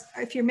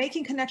you're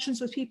making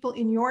connections with people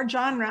in your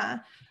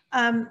genre,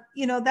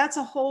 you know, that's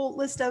a whole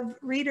list of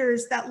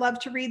readers that love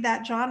to read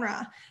that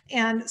genre.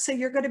 And so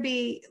you're going to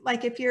be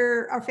like, if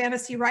you're a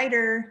fantasy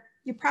writer,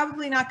 you're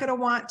probably not going to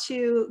want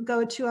to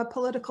go to a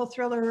political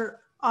thriller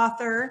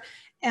author.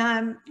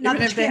 And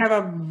even if they have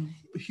a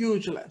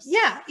huge list.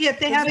 Yeah, if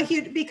they have a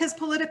huge, because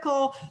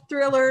political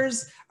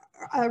thrillers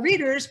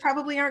readers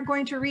probably aren't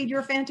going to read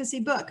your fantasy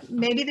book.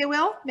 Maybe they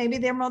will. Maybe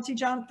they're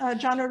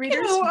multi-genre readers.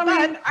 You know,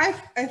 I mean,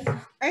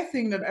 I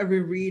think that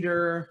every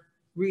reader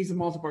reads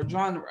multiple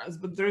genres,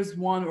 but there's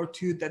one or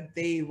two that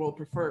they will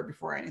prefer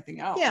before anything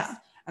else. Yeah.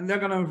 And they're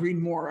going to read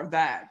more of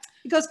that.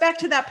 It goes back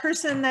to that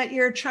person that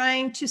you're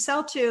trying to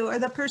sell to, or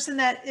the person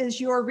that is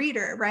your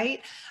reader,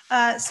 right?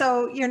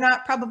 So you're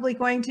not probably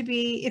going to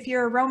be, if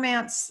you're a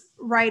romance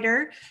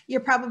writer,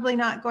 you're probably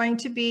not going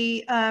to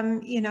be,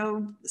 you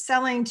know,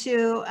 selling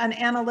to an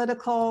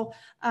analytical,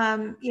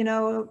 you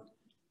know,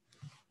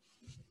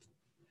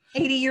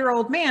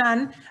 80-year-old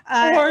man.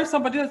 Or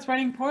somebody that's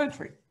writing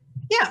poetry.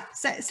 Yeah,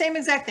 same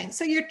exact thing.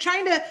 So you're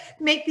trying to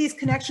make these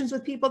connections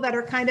with people that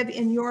are kind of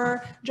in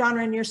your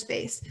genre, in your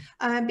space,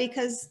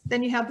 because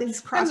then you have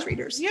these cross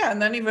readers. Yeah,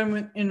 and then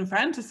even in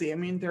fantasy, I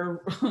mean, they're,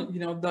 you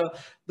know,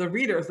 the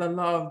readers that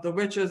love the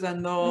witches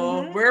and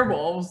the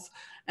werewolves,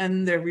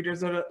 and the readers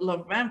that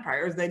love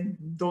vampires, they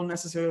don't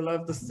necessarily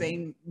love the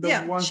same,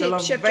 ones that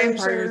love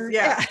vampires.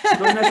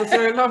 Don't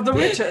necessarily love the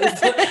witches.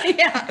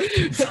 Yeah.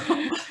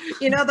 So,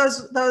 you know,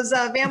 those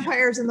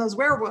vampires and those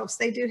werewolves,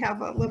 they do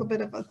have a little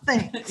bit of a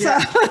thing. So,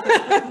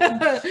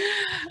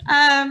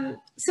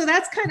 so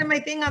that's kind of my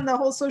thing on the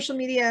whole social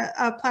media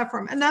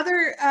platform.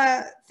 Another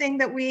thing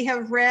that we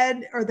have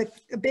read, or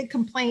a big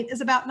complaint,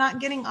 is about not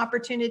getting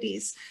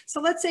opportunities. So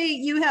let's say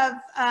you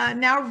have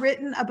now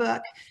written a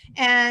book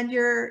and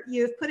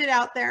you've put it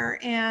out there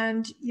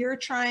and you're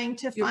trying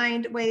to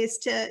find ways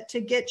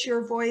to get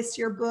your voice,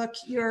 your book,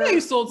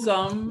 you sold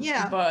some,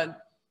 but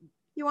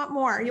you want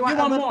more. You want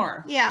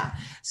more. Yeah.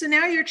 So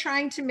now you're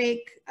trying to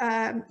make,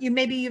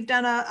 maybe you've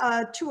done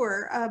a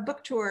tour, a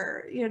book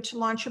tour, you know, to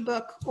launch a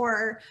book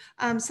or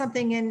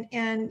something,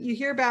 and you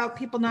hear about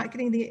people not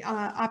getting the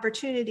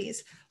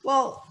opportunities.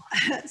 Well,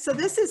 so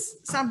this is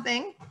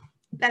something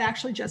that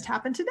actually just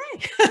happened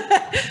today.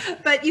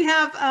 But you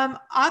have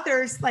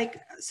authors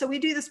like, so we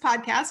do this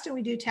podcast and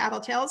we do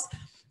Tattletales,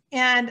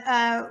 and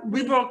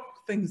we book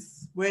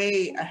things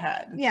way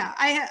ahead. Yeah,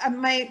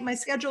 my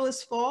schedule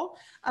is full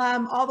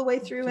all the way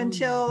through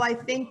until I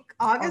think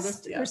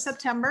August or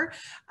September,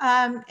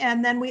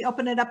 and then we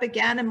open it up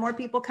again, and more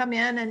people come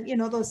in, and you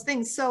know, those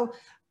things. So,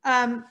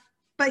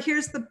 but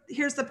here's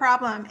the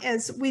problem: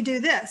 is we do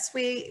this.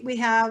 We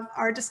have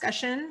our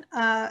discussion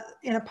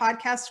in a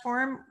podcast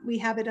form. We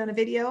have it on a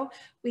video.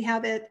 We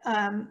have it.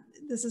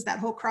 This is that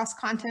whole cross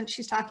content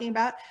she's talking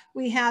about.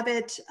 We have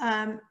it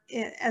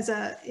as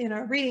in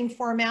a reading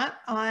format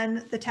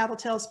on the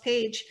Tattletales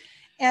page.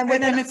 And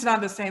it's not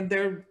the same.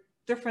 There are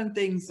different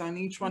things on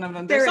each one of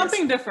them. There's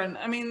something different.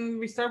 I mean,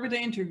 we start with the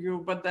interview,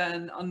 but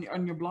then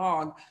on your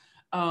blog,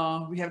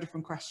 we have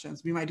different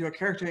questions. We might do a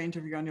character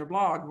interview on your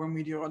blog when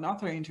we do an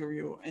author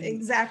interview.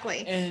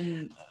 Exactly.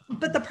 And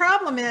but the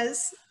problem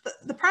is,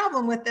 the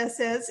problem with this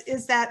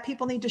is that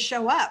people need to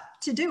show up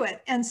to do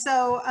it. And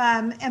so,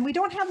 and we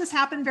don't have this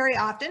happen very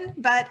often,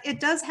 but it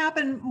does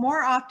happen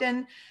more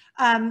often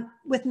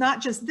with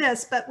not just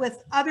this, but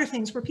with other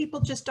things where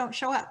people just don't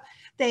show up.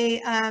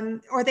 They,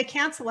 or they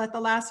cancel at the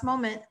last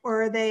moment,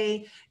 or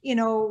they, you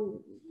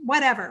know,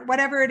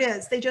 whatever it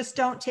is, they just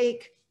don't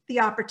take the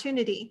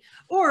opportunity,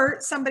 or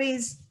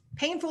somebody's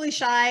painfully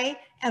shy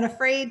and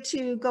afraid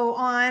to go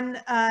on,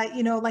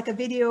 you know, like a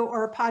video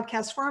or a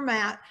podcast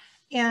format.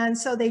 And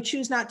so they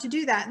choose not to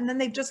do that. And then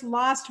they've just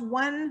lost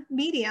one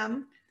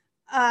medium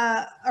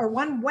or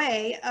one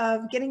way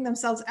of getting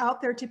themselves out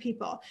there to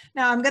people.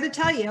 Now, I'm going to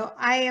tell you,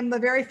 I am the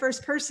very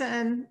first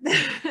person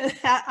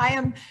that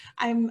I'm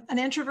an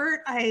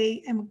introvert.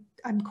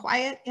 I'm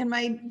quiet in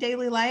my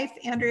daily life.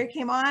 Andrea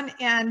came on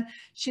and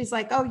she's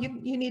like, oh,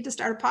 you need to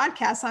start a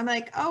podcast. I'm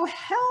like, oh,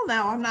 hell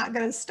no, I'm not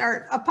going to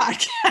start a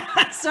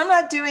podcast. I'm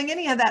not doing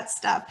any of that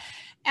stuff.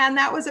 And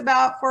that was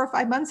about 4 or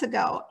 5 months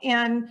ago.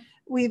 And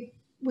we've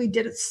we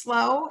did it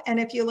slow. And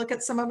if you look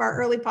at some of our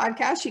early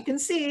podcasts, you can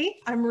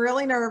see I'm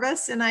really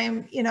nervous, and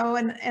I'm, you know,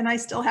 and I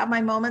still have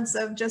my moments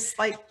of just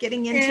like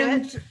getting into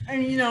it.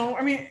 And, you know,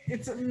 I mean,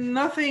 it's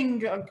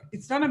nothing,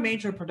 it's not a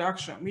major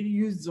production. We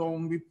use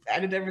Zoom, we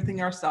edit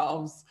everything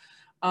ourselves.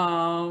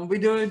 We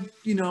do it,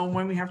 you know,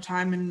 when we have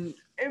time, and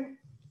it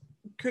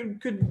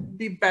could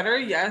be better.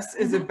 Yes.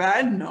 Is it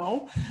bad?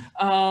 No.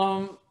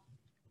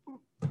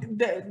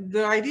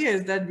 The idea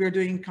is that we're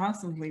doing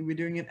constantly. We're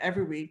doing it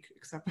every week,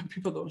 except when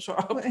people don't show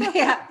up.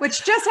 Yeah,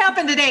 which just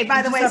happened today,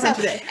 by the way. So,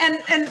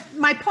 and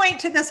my point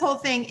to this whole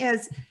thing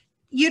is,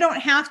 you don't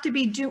have to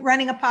be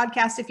running a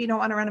podcast if you don't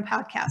want to run a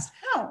podcast.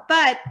 No.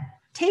 But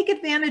take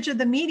advantage of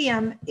the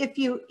medium if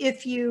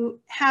you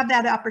have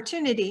that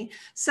opportunity.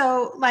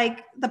 So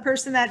like the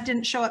person that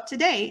didn't show up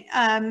today,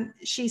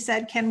 she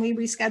said, can we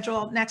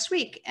reschedule next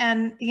week?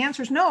 And the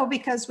answer is no,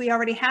 because we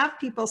already have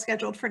people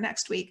scheduled for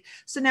next week.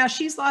 So now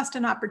she's lost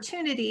an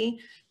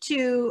opportunity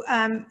to,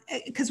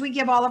 because we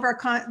give all of our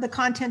the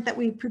content that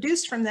we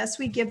produced from this,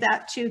 we give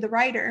that to the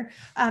writer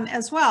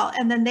as well.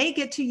 And then they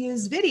get to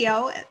use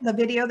video, the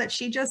video that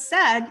she just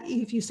said.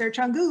 If you search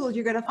on Google,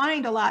 you're going to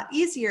find a lot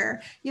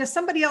easier. You have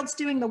somebody else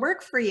doing the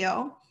work for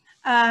you,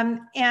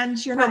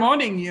 and you're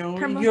promoting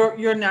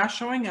you're not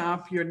showing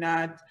up, you're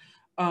not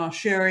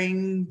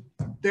sharing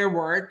their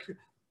work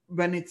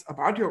when it's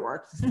about your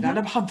work. It's not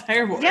about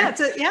their work.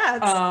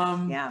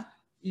 Yeah,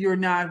 you're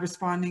not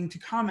responding to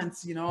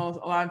comments. You know,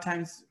 a lot of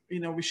times, you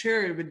know, we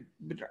share it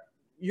with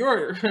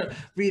your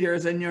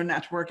readers and your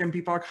network, and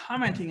people are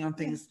commenting on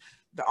things.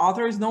 The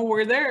author is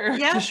nowhere there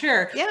to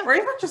share, or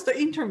even just the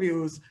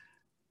interviews.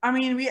 I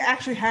mean, we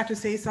actually had to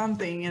say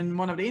something in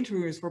one of the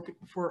interviews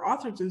for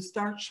authors to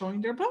start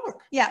showing their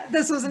book. Yeah,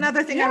 this was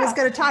another thing I was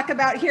going to talk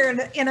about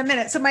here in a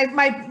minute. So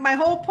my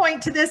whole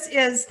point to this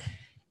is,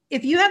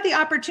 if you have the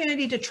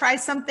opportunity to try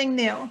something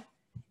new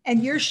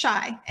and you're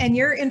shy and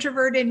you're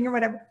introverted and you're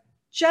whatever,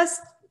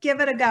 just give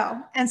it a go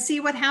and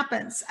see what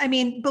happens. I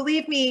mean,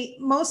 believe me,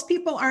 most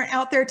people aren't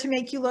out there to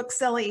make you look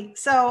silly.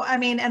 So, I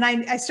mean, and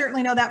I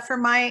certainly know that for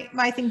my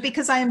thing,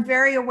 because I am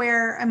very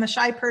aware, I'm a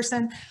shy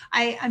person.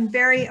 I'm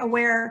very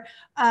aware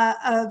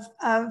of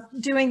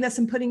doing this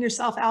and putting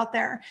yourself out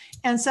there.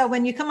 And so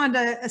when you come onto,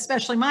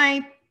 especially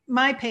my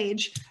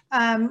page,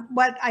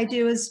 what I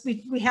do is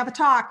we have a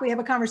talk, we have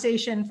a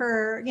conversation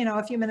for, you know,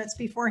 a few minutes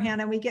beforehand,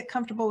 and we get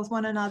comfortable with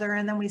one another,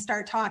 and then we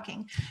start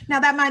talking.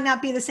 Now that might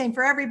not be the same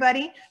for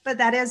everybody, but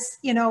that is,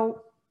 you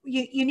know,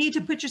 you need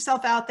to put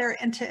yourself out there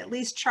and to at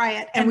least try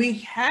it. And we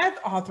had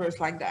authors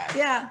like that.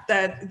 Yeah.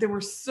 That they were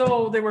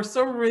so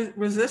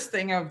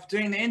resisting of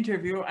doing the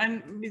interview,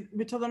 and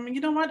we told them, you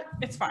know what,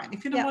 it's fine.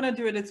 If you don't want to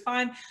do it, it's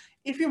fine.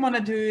 If you want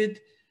to do it,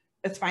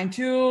 it's fine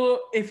too.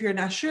 If you're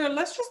not sure,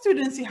 let's just do it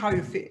and see how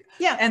you feel.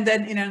 Yeah. And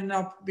then it ended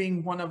up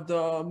being one of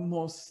the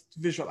most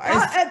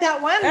visualized.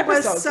 That one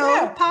episodes. Was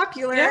so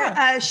popular.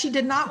 Yeah. She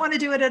did not want to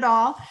do it at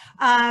all.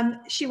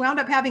 She wound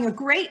up having a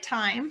great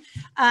time.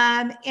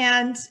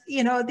 And,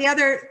 you know, the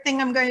other thing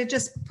I'm going to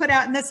just put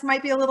out, and this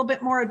might be a little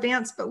bit more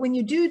advanced, but when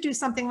you do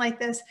something like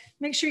this,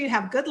 make sure you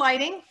have good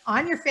lighting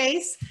on your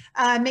face.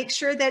 Make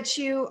sure that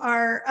you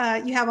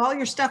have all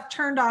your stuff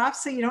turned off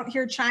so you don't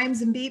hear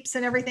chimes and beeps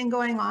and everything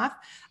going off.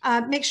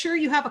 Make sure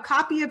you have a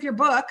copy of your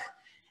book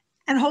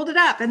and hold it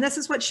up. And this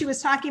is what she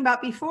was talking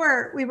about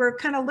before. We were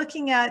kind of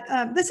looking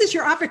at, this is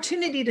your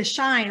opportunity to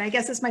shine, I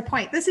guess is my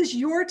point. This is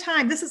your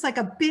time. This is like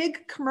a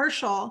big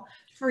commercial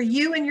for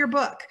you and your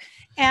book.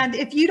 And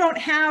if you don't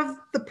have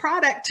the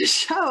product to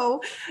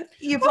show,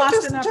 you've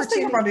lost an opportunity. Just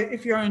think about it.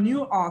 If you're a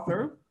new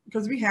author,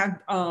 because we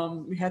had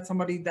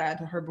somebody that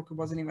her book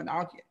wasn't even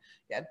out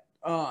yet.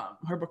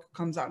 Her book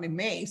comes out in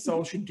May,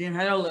 so she didn't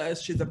have a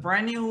list. She's a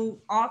brand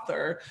new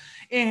author,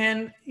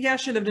 and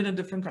she lived in a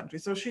different country,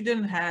 so she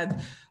didn't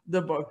have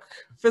the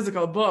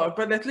physical book,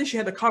 but at least she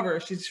had the cover.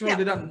 She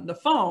showed it on the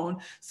phone.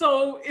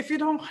 So if you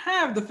don't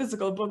have the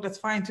physical book, that's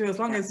fine too, as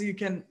long as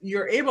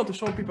you're able to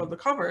show people the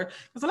cover,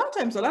 because a lot of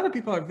times a lot of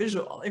people are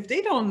visual. If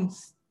they don't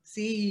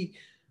see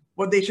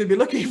what they should be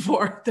looking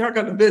for, they're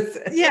gonna miss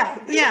it.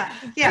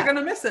 They're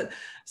gonna miss it.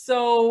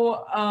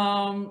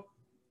 So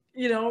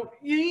you know,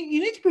 you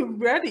need to be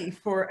ready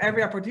for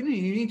every opportunity.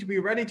 You need to be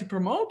ready to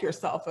promote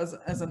yourself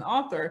as an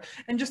author.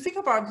 And just think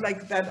about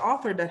like that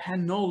author that had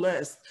no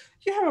list.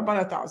 You have about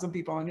 1,000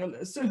 people on your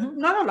list.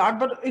 Not a lot,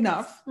 but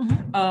enough.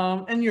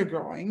 And you're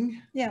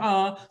growing.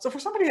 So for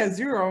somebody who has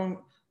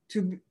zero,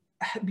 to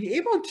be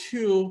able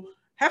to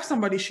have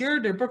somebody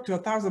share their book to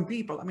 1,000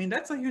 people, I mean,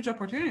 that's a huge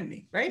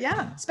opportunity, right?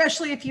 Yeah,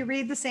 especially if you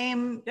read the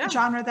same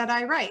genre that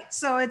I write.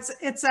 So it's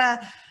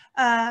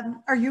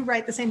or you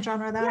write the same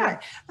genre that I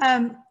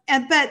write.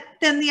 But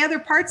then the other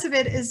parts of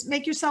it is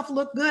make yourself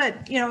look good.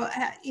 You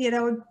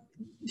know,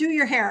 do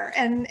your hair,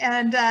 and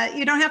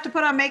you don't have to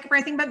put on makeup or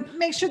anything, but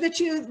make sure that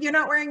you're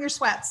not wearing your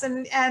sweats,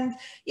 and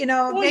you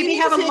know, maybe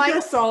have a light.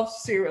 Yourself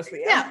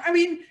seriously. Yeah, I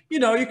mean, you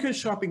know, you could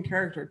show up in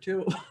character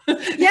too.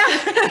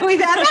 Yeah,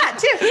 we've had that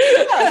too.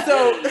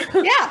 So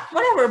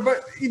whatever.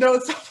 But you know,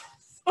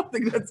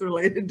 something that's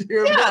related to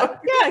your Yeah, book.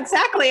 yeah,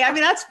 exactly. I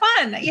mean, that's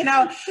fun,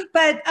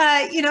 but,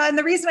 and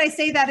the reason I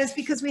say that is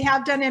because we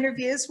have done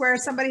interviews where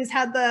somebody's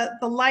had the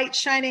light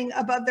shining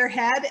above their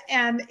head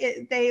and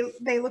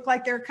they look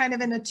like they're kind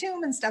of in a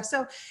tomb and stuff.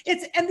 So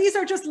and these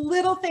are just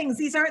little things.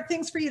 These aren't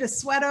things for you to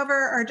sweat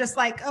over or just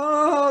like,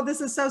 oh,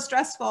 this is so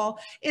stressful.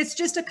 It's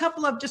just a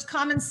couple of just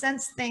common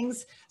sense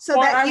things so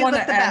that you look the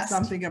best. I want to add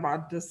something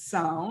about the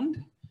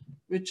sound,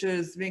 which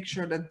is make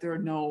sure that there are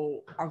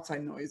no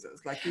outside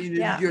noises, like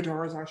your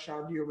doors are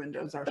shut, your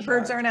windows are shut. The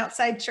birds aren't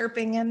outside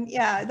chirping and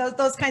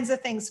those kinds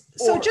of things.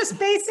 So just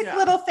basic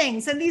little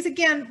things. And these,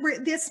 again,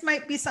 this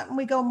might be something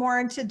we go more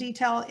into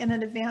detail in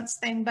an advanced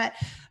thing, but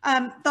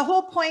the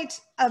whole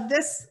point of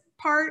this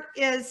part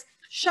is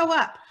show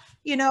up,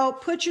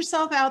 put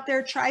yourself out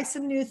there, try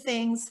some new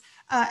things.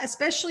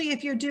 Especially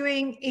if you're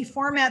doing a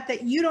format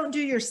that you don't do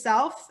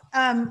yourself,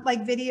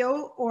 like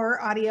video or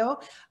audio,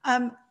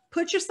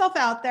 put yourself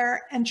out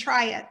there and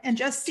try it and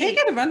just see.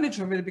 Take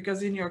advantage of it,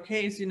 because in your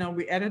case,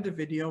 we edit the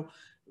video,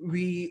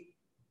 we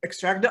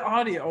extract the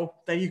audio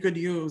that you could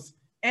use,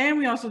 and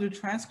we also do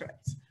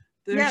transcripts.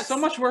 There's so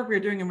much work we're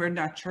doing and we're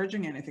not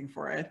charging anything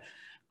for it.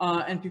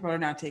 And people are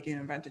not taking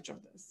advantage of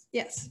this.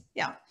 Yes.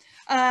 Yeah.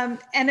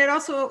 And it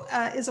also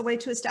is a way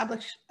to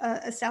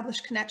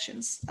establish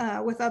connections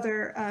with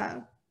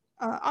other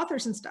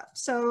authors and stuff.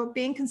 So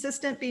being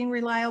consistent, being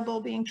reliable,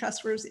 being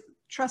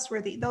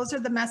trustworthy. Those are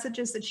the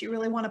messages that you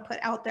really want to put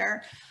out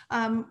there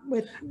when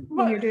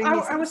you're doing these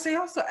things. I would say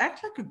also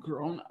act like a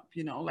grown-up,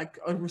 like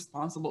a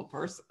responsible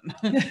person.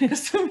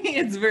 Because to me,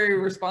 it's very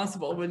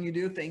responsible when you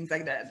do things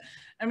like that.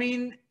 I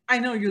mean, I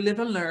know you live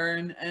and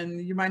learn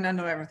and you might not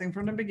know everything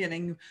from the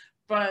beginning,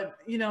 but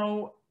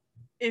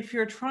if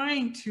you're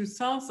trying to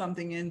sell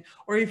something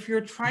or if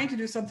you're trying to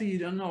do something you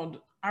don't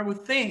know, I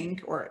would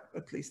think, or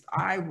at least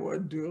I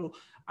would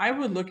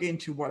look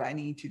into what I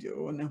need to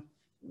do and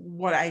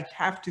what I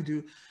have to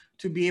do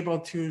to be able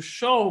to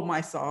show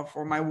myself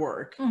or my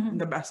work in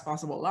the best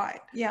possible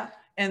light. Yeah.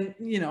 And,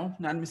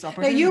 not miss Now,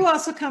 opportunity. you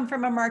also come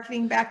from a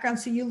marketing background,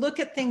 so you look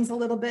at things a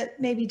little bit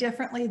maybe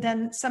differently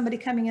than somebody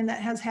coming in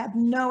that has had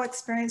no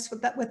experience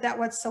with that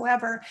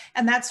whatsoever.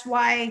 And that's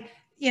why,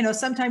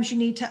 sometimes you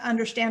need to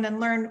understand and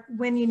learn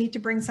when you need to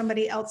bring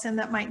somebody else in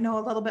that might know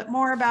a little bit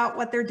more about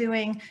what they're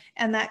doing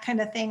and that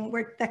kind of thing,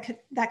 where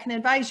that can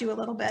advise you a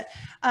little bit.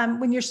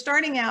 When you're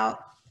starting out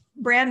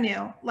brand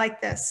new like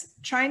this,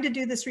 trying to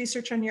do this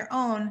research on your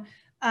own,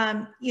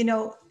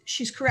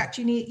 she's correct.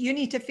 You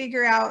need to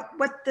figure out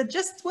what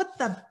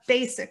the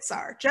basics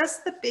are,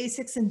 just the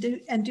basics, and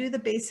do the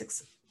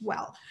basics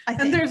well. I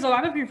think. And there's a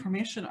lot of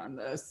information on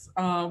this.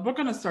 We're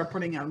going to start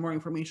putting out more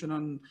information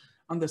on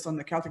this on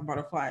the Celtic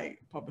Butterfly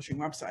Publishing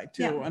website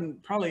too,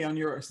 and probably on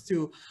yours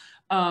too.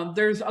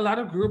 There's a lot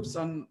of groups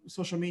on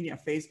social media,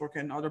 Facebook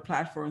and other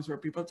platforms where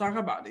people talk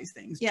about these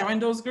things. Join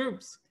those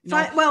groups.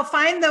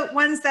 Find the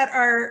ones that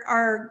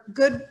are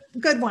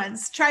good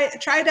ones. Try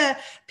to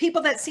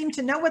people that seem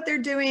to know what they're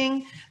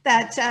doing,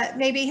 that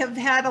maybe have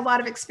had a lot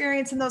of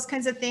experience in those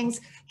kinds of things.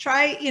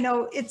 Try,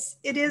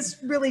 it is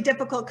really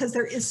difficult because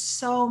there is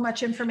so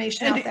much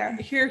information out there.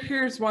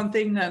 Here's one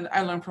thing that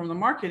I learned from the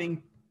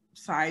marketing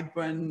side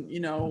when,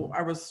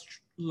 I was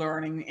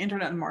learning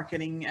internet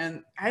marketing,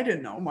 and I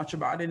didn't know much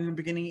about it in the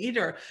beginning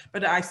either,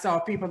 but I saw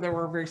people that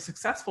were very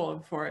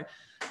successful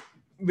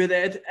with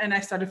it, and I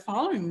started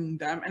following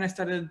them and I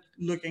started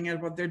looking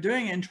at what they're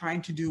doing and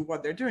trying to do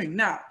what they're doing.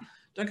 Now,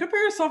 don't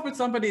compare yourself with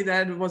somebody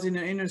that was in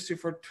the industry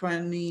for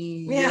 20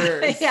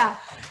 years.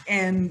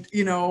 And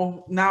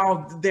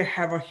now they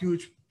have a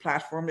huge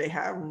platform, they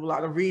have a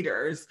lot of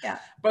readers,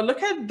 but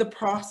look at the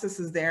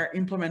processes they're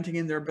implementing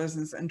in their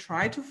business and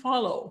try to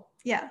follow.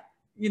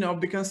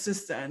 Be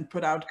consistent,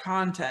 put out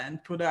content,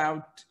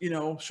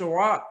 show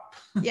up,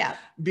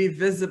 be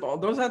visible.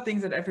 Those are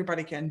things that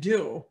everybody can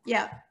do.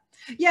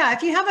 Yeah,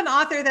 if you have an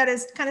author that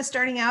is kind of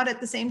starting out at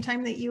the same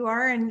time that you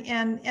are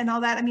and all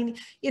that, I mean,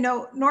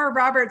 Nora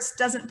Roberts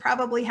doesn't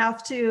probably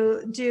have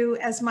to do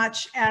as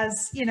much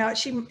as,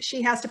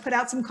 she has to put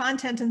out some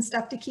content and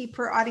stuff to keep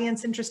her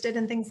audience interested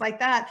and things like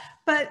that.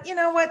 But you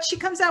know what, she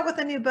comes out with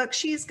a new book,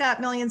 she's got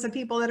millions of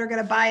people that are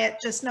going to buy it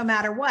just no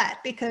matter what,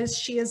 because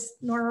she is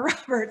Nora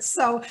Roberts.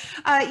 So,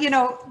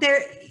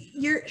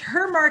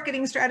 her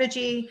marketing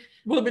strategy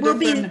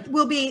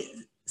will be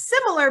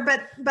similar,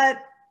 but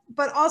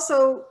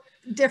also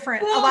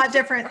different, a lot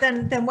different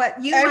than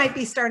what you might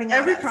be starting out.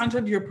 Every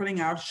content you're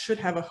putting out should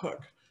have a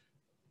hook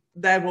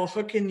that will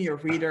hook in your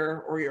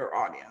reader or your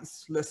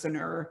audience,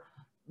 listener,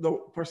 the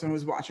person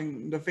who's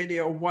watching the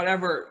video,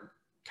 whatever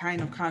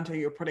kind of content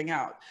you're putting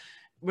out.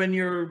 When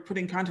you're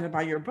putting content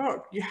about your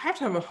book, you have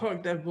to have a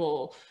hook that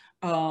will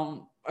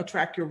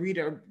attract your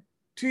reader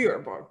to your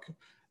book.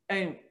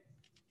 And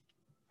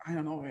I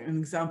don't know, an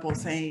example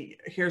saying,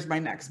 here's my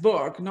next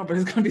book,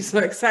 nobody's going to be so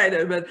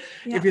excited. But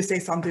if you say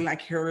something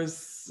like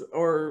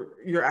or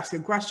you're asking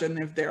a question,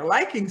 if they're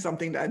liking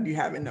something that you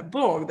have in the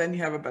book, then you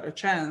have a better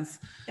chance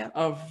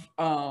of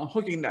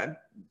hooking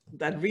that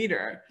that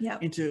reader Yeah.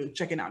 into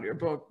checking out your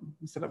book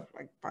instead of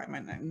like buying my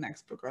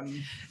next book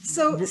on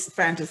So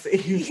fantasy.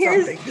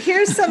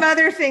 Here's some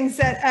other things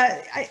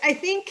that I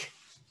think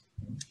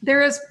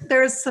there is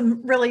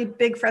some really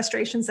big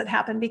frustrations that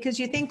happen, because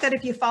you think that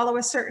if you follow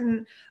a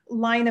certain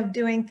line of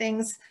doing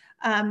things,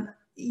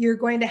 you're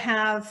going to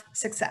have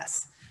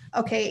success.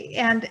 Okay,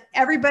 and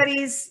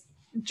everybody's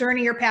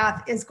journey or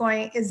path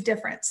is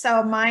different.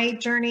 So my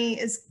journey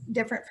is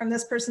different from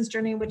this person's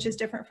journey, which is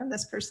different from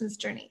this person's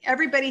journey.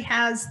 Everybody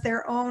has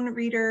their own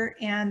reader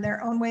and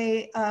their own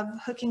way of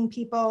hooking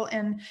people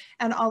and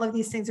all of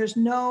these things.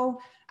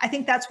 I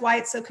think that's why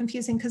it's so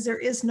confusing, because there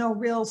is no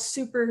real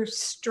super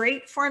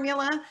straight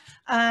formula,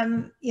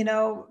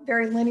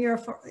 very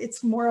linear.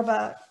 It's more of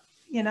a,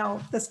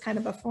 this kind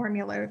of a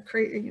formula,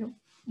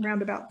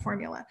 roundabout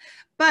formula.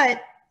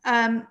 But,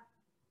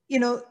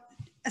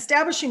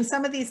 establishing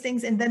some of these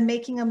things and then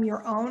making them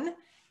your own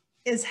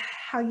is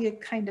how you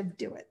kind of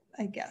do it,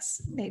 I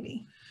guess,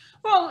 maybe.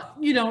 Well,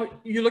 you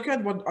look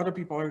at what other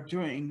people are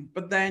doing,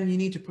 but then you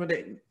need to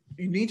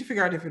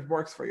figure out if it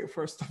works for you,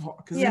 first of all,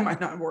 because it might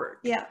not work.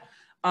 Yeah.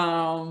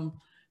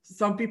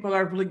 Some people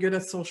are really good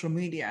at social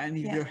media, and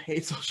you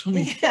hate social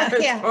media.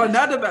 Yeah. Or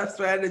not the best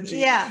strategy.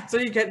 Yeah. So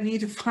you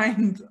need to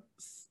find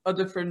a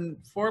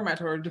different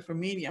format or a different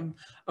medium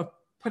of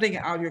putting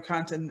out your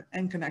content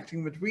and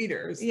connecting with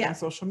readers on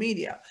social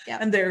media. Yeah.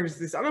 And there's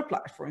these other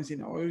platforms,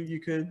 you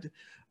could,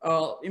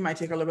 it might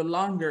take a little bit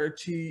longer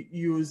to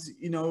use,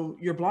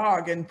 your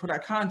blog and put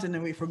out content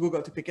and wait for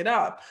Google to pick it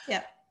up.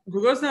 Yeah.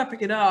 Google's not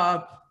pick it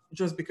up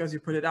just because you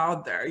put it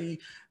out there.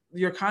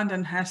 Your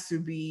content has to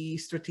be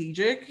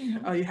strategic.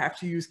 Mm-hmm. You have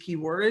to use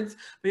keywords,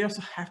 but you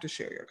also have to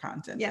share your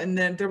content. Yeah. And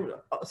then there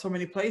are so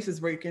many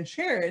places where you can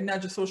share it,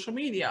 not just social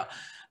media.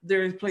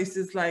 There's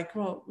places like,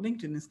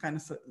 LinkedIn is kind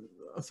of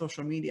a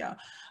social media.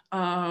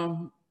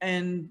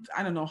 And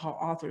I don't know how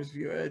authors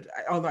view it,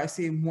 although I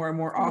see more and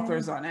more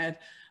authors on it.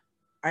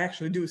 I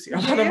actually do see a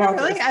lot of authors.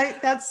 Really? I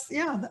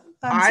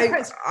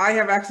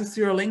have access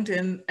to your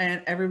LinkedIn,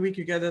 and every week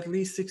you get at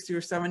least 60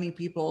 or 70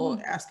 people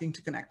asking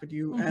to connect with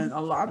you, and a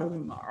lot of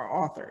them are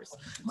authors.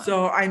 Wow.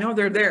 So I know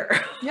they're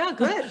there. Yeah,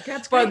 good.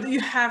 That's great. But you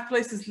have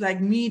places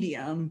like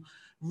Medium,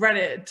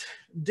 Reddit,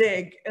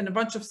 Dig, and a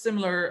bunch of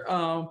similar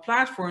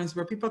platforms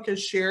where people can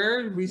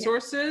share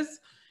resources.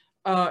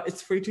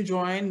 It's free to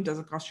join,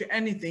 doesn't cost you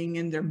anything,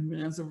 and there are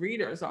millions of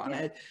readers on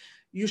it.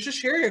 You should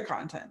share your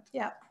content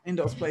in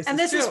those places. And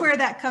this is where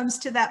that comes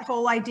to that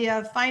whole idea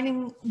of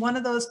finding one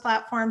of those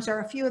platforms or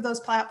a few of those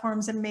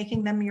platforms and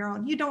making them your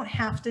own. You don't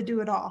have to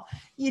do it all.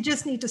 You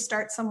just need to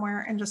start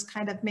somewhere and just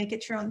kind of make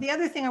it your own. The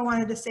other thing I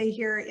wanted to say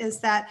here is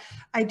that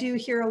I do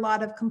hear a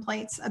lot of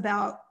complaints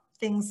about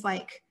things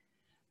like,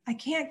 I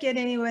can't get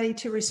anybody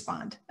to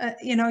respond.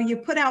 You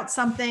put out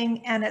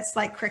something and it's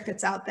like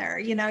crickets out there.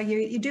 You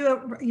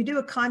do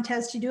a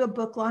contest, you do a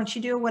book launch,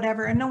 you do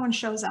whatever, and no one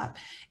shows up.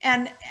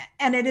 And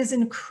it is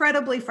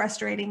incredibly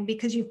frustrating,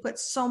 because you put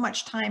so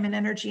much time and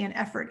energy and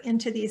effort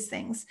into these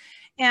things.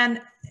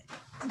 And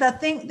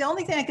the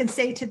only thing I can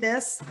say to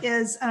this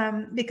is,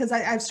 because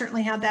I've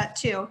certainly had that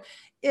too,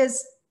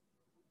 is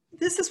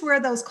this is where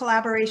those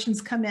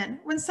collaborations come in.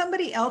 When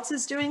somebody else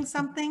is doing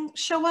something,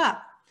 show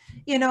up.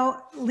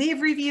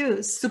 Leave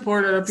reviews,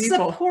 support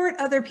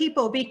other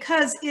people,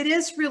 because it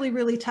is really,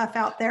 really tough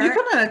out there. You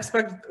cannot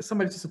expect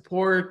somebody to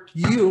support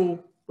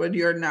you when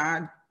you're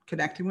not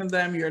connecting with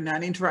them, you're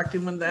not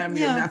interacting with them,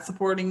 you're not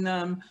supporting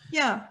them.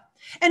 Yeah.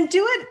 And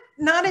do it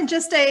not in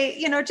just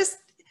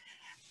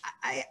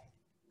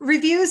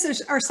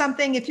reviews are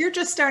something, if you're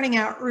just starting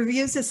out,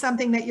 reviews is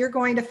something that you're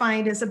going to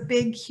find is a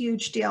big,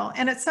 huge deal.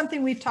 And it's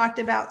something we've talked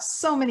about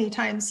so many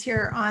times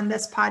here on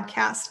this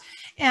podcast.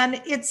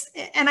 And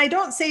I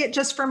don't say it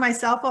just for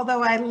myself,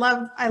 although I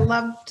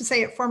love to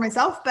say it for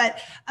myself, but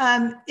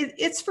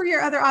it's for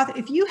your other author.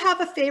 If you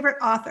have a favorite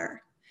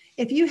author,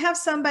 if you have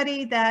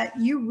somebody that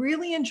you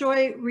really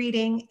enjoy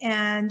reading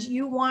and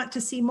you want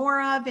to see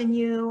more of,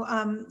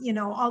 and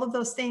all of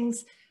those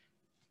things,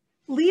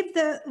 leave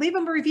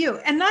them a review.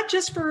 And not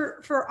just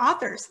for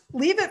authors,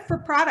 leave it for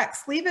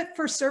products, leave it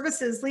for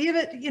services,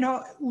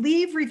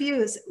 leave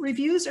reviews.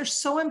 Reviews are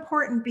so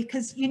important,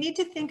 because you need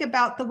to think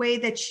about the way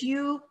that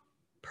you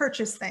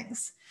purchase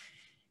things.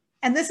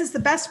 And this is the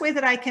best way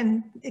that I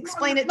can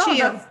explain it to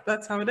you.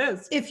 That's how it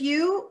is. If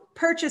you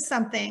purchase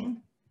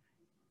something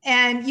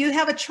and you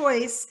have a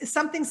choice,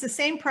 something's the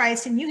same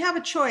price, and you have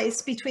a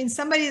choice between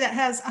somebody that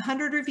has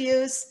 100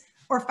 reviews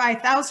or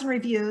 5,000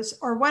 reviews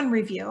or one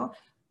review,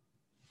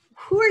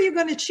 who are you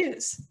going to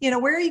choose?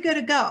 Where are you going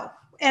to go?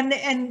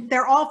 And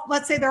they're all,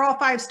 let's say they're all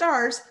 5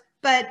 stars,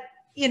 but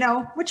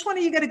which one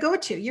are you going to go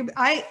to?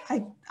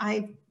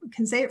 I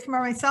can say it for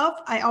myself.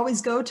 I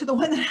always go to the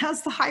one that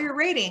has the higher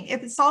rating.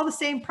 If it's all the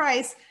same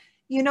price,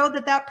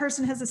 that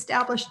person has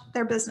established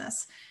their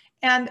business.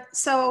 And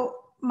so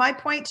my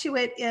point to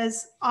it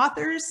is,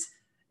 authors,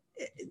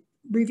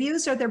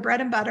 reviews are their bread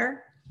and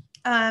butter.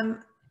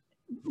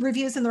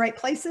 reviews in the right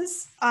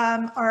places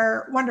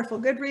are wonderful.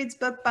 Goodreads,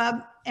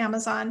 BookBub,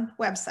 Amazon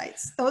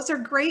websites. Those are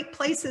great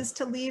places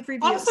to leave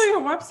reviews. Also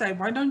your website.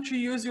 Why don't you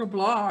use your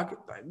blog?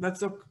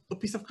 That's a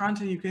piece of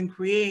content you can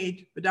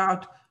create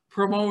without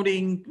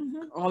promoting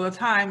all the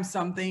time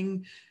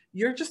something.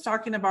 You're just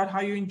talking about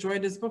how you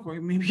enjoyed this book, or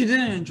maybe you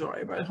didn't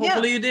enjoy, but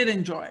hopefully you did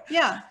enjoy.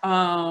 Yeah.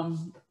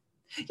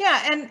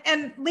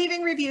 And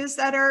leaving reviews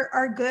that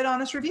are good,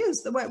 honest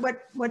reviews,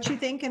 what you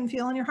think and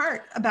feel in your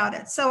heart about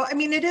it. So, I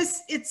mean,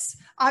 it's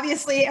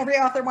obviously every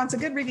author wants a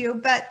good review,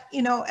 but,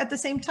 you know, at the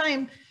same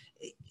time,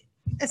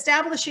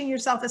 establishing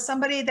yourself as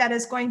somebody that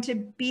is going to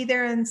be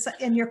there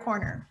in your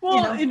corner. Well,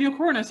 you know? in your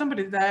corner,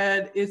 somebody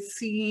that is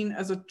seen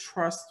as a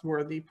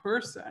trustworthy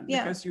person,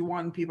 because you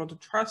want people to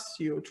trust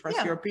you,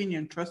 trust your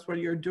opinion, trust what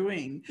you're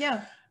doing.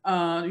 Yeah.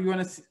 You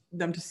want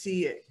them to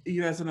see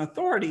you as an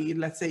authority.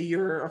 Let's say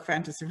you're a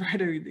fantasy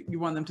writer, you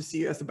want them to see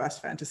you as the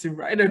best fantasy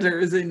writer there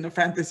is in the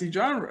fantasy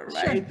genre,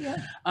 right? Sure,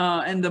 yeah.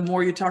 And the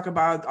more you talk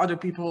about other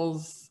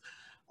people's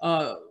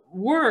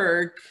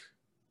work,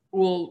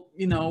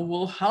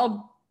 will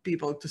help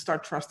people to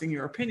start trusting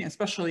your opinion,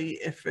 especially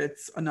if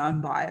it's a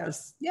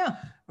non-biased, a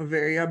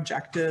very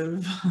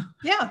objective.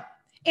 Yeah.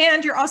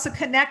 And you're also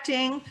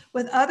connecting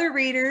with other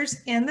readers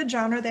in the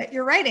genre that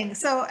you're writing.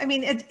 So, I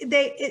mean,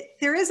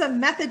 there is a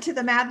method to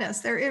the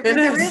madness. There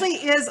really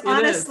is,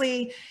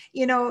 honestly,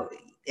 you know,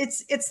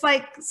 it's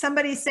like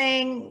somebody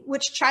saying,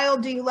 which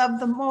child do you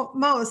love the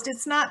most?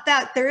 It's not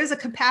that. There is a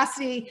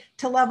capacity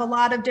to love a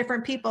lot of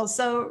different people.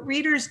 So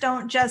readers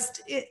don't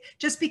just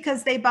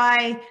because they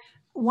buy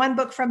one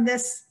book from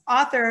this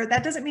author,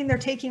 that doesn't mean they're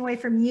taking away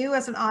from you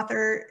as an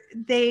author.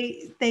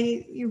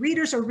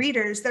 Readers are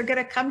readers. They're going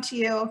to come to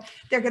you.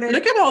 They're going to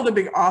look at all the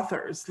big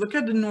authors. Look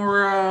at the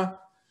Nora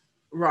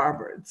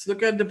Roberts.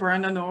 Look at the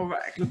Brenda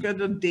Novak. Look at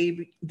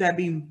the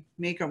Debbie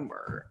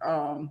Macomber,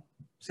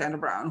 Sandra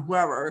Brown,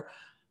 whoever.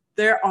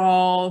 They're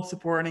all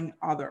supporting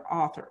other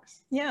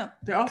authors. Yeah,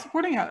 they're all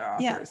supporting other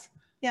authors.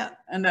 Yeah.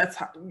 And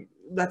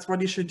that's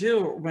what you should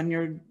do when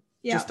you're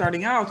just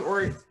starting out,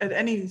 or at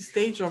any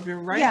stage of your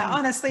writing. Yeah,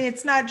 honestly,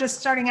 it's not just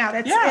starting out.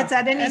 It's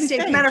at any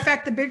stage. Matter of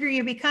fact, the bigger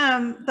you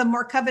become, the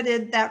more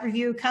coveted that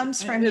review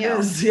comes from you.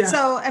 Is, yeah.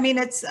 So, I mean,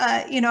 it's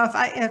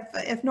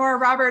if Nora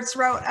Roberts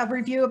wrote a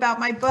review about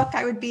my book,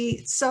 I would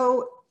be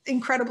so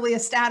incredibly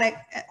ecstatic.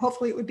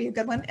 Hopefully it would be a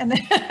good one. And,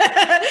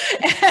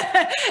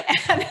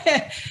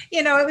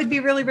 you know, it would be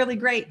really, really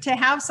great to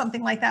have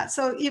something like that.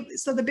 So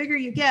the bigger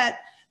you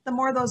get, the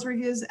more those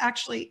reviews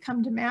actually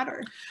come to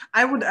matter.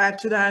 I would add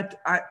to that,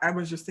 I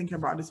was just thinking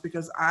about this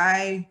because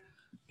I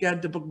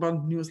get the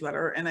BookBub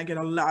newsletter and I get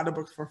a lot of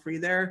books for free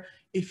there.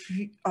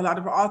 A lot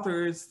of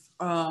authors,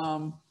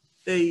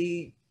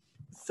 they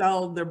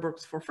sell their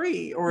books for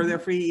free, or they're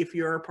free if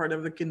you're a part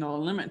of the Kindle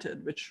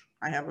Unlimited, which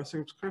I have a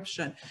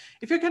subscription.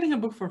 If you're getting a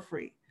book for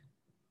free,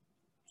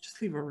 just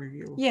leave a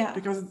review. Yeah.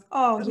 Because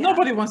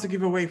nobody wants to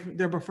give away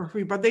their book for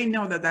free, but they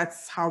know that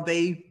that's how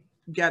they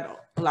get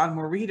a lot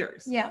more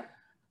readers. Yeah.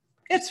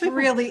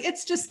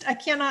 It's just, I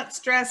cannot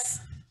stress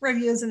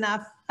reviews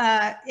enough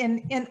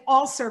in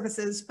all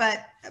services,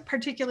 but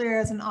particularly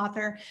as an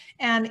author.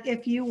 And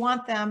if you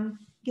want them,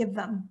 give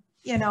them,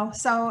 you know,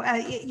 so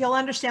you'll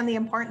understand the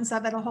importance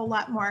of it a whole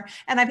lot more.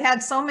 And I've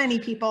had so many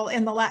people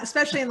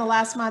especially in the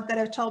last month, that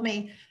have told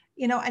me,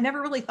 you know, I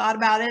never really thought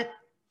about it.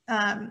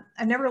 I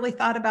never really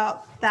thought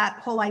about that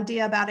whole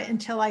idea about it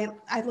until I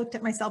looked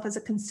at myself as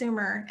a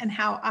consumer and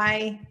how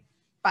I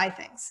buy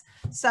things.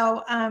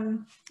 So,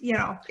 you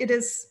know, it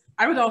is.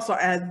 I would also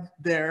add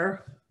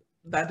there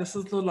that this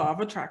is the law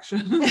of attraction.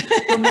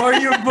 The more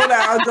you put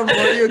out, the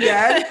more you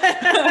get.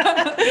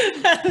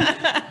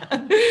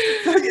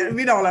 So, yeah,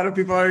 we know a lot of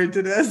people are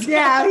into this.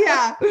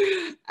 Yeah.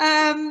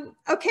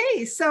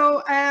 Okay,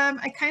 so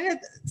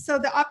so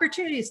the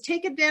opportunities,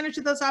 take advantage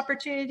of those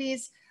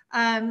opportunities,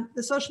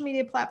 the social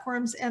media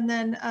platforms, and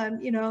then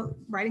you know,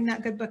 writing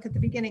that good book at the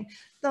beginning.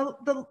 I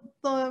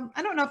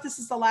don't know if this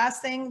is the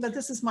last thing, but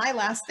this is my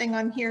last thing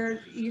on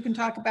here. You can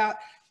talk about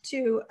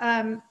too.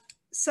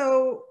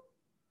 So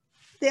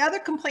the other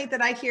complaint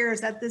that I hear is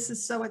that this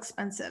is so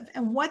expensive.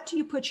 And what do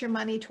you put your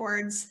money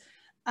towards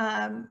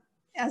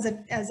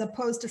as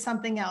opposed to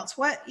something else?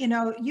 What, you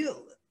know,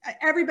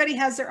 everybody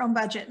has their own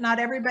budget. Not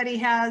everybody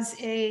has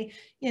a,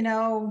 you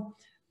know,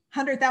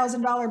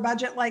 $100,000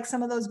 budget like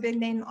some of those big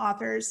name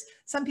authors.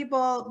 Some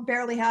people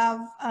barely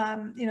have,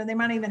 you know, they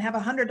might even have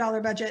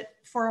 $100 budget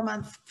for a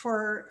month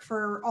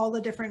for all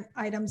the different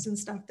items and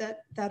stuff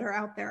that are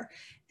out there.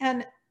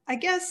 And I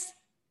guess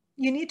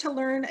you need to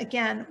learn,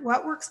 again,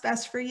 what works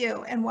best for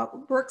you and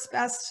what works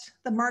best.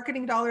 The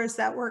marketing dollars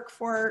that work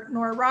for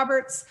Nora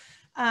Roberts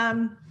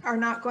are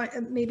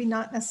maybe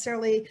not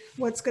necessarily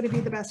what's going to be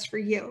the best for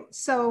you.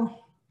 So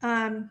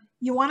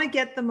you want to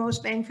get the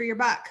most bang for your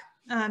buck.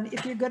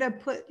 If you're going to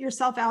put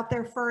yourself out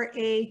there for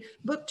a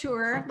book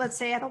tour, let's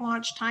say at a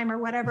launch time or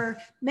whatever,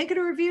 make it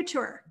a review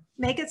tour.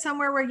 Make it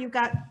somewhere where you've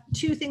got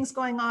two things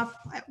going off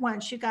at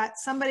once. You got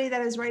somebody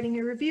that is writing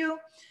a review.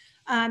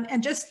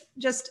 And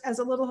just as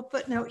a little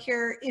footnote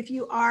here, if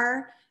you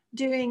are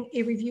doing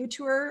a review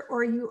tour,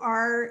 or you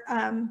are,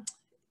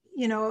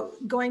 you know,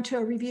 going to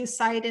a review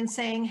site and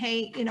saying,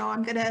 hey, you know,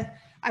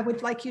 I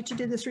would like you to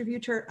do this review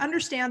tour.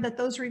 Understand that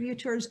those review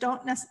tours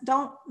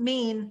don't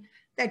mean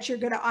that you're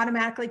going to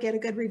automatically get a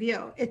good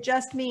review. It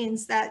just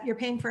means that you're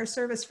paying for a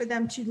service for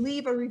them to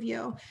leave a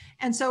review.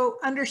 And so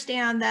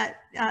understand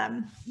that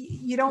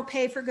you don't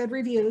pay for good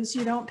reviews.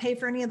 You don't pay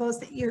for any of those.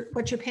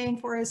 What you're paying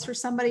for is for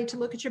somebody to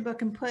look at your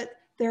book and put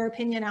their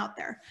opinion out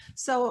there.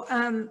 So,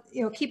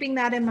 you know, keeping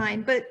that in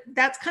mind, but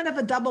that's kind of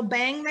a double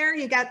bang there.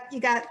 You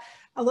got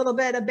a little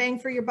bit of bang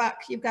for your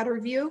buck. You've got a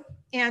review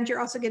and you're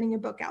also getting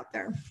your book out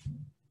there.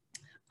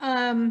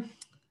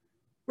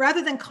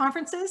 Rather than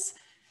conferences,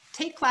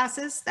 take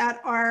classes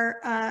that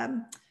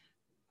are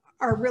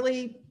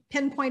really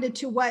pinpointed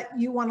to what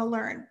you want to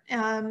learn.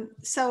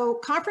 So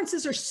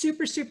conferences are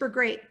super, super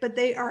great, but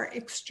they are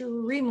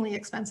extremely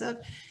expensive.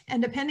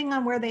 And depending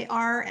on where they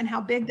are and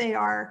how big they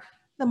are,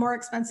 the more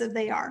expensive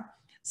they are.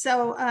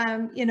 So,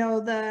 you know,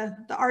 the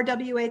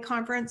RWA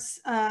conference,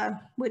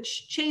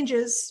 which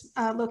changes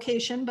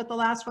location, but the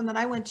last one that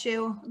I went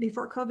to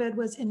before COVID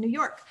was in New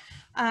York.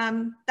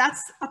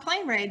 That's a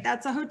plane ride,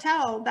 that's a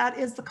hotel, that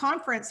is the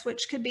conference,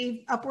 which could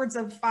be upwards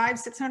of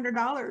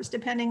 $500-$600,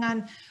 depending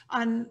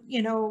on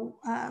you know,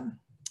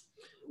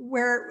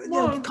 where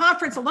the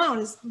conference alone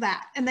is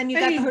that. And then you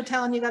got the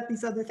hotel and you got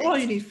these other things. Well,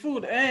 you need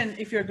food. And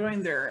if you're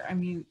going there, I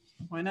mean,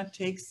 why not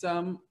take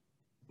some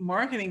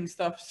marketing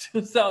stuff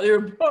to sell your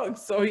book?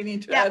 So you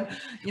need to add,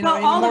 you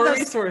know, more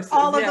resources.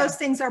 All of those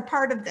things are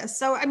part of this.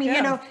 So I mean,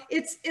 you know,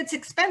 it's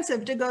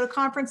expensive to go to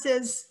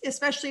conferences,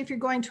 especially if you're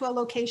going to a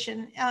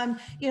location.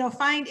 You know,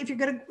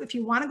 if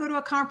you want to go to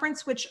a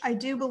conference, which I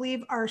do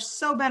believe are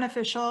so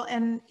beneficial,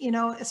 and you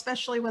know,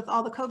 especially with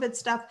all the COVID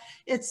stuff,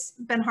 it's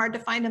been hard to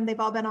find them. They've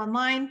all been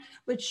online,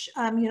 which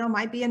you know,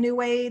 might be a new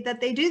way that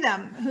they do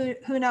them.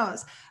 Who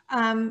knows?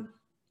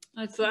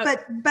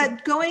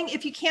 But going,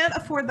 if you can't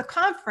afford the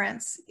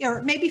conference,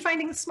 or maybe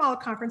finding a smaller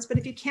conference, but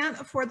if you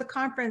can't afford the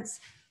conference,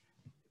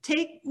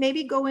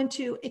 maybe go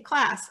into a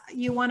class.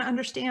 You want to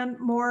understand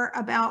more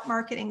about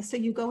marketing. So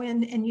you go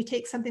in and you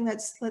take something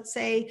that's, let's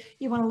say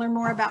you want to learn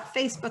more about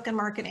Facebook and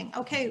marketing.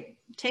 Okay,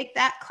 take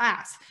that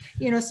class,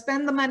 you know,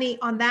 spend the money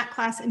on that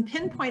class and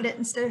pinpoint it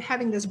instead of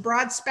having this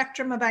broad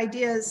spectrum of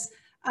ideas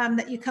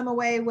that you come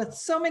away with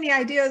so many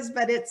ideas,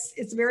 but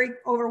it's very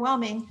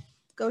overwhelming.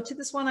 Go to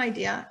this one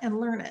idea and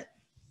learn it.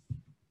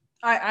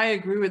 I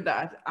agree with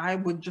that. I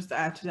would just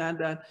add to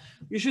that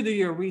you should do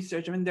your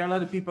research. I mean, there are a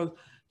lot of people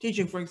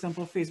teaching, for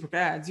example, Facebook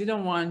ads. You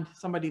don't want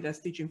somebody that's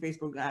teaching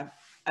Facebook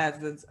ads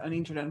that's an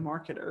internet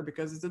marketer,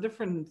 because it's a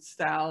different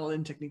style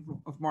and technique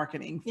of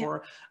marketing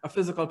for a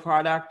physical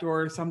product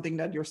or something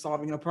that you're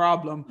solving a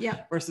problem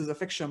versus a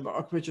fiction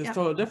book, which is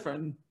totally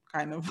different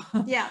kind of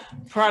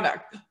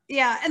product.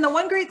 Yeah. And the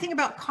one great thing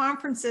about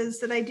conferences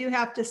that I do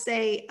have to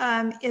say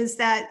is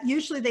that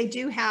usually they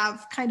do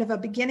have kind of a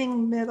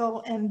beginning,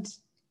 middle, and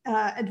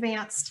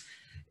advanced,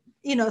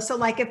 you know, so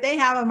like if they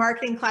have a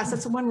marketing class,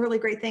 that's one really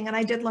great thing. And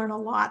I did learn a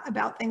lot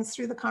about things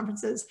through the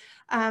conferences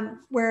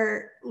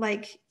where,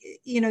 like,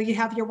 you know, you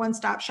have your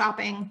one-stop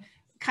shopping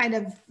kind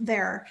of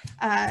there,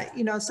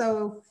 you know,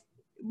 so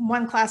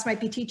one class might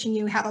be teaching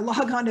you how to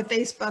log on to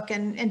Facebook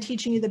and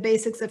teaching you the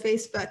basics of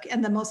Facebook.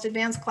 And the most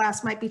advanced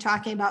class might be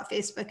talking about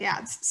Facebook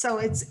ads. So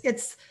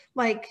it's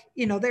like,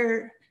 you know,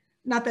 they're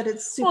not that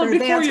it's super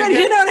advanced, but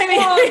you know what I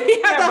mean?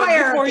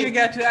 Before you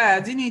get to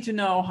ads, you need to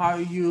know how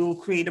you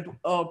create a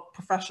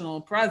professional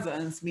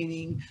presence,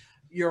 meaning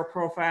your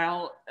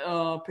profile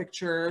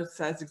picture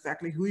says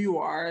exactly who you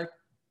are.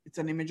 It's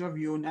an image of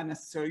you, not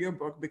necessarily your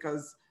book,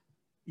 because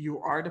you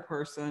are the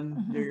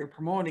person that you're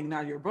promoting,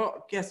 not your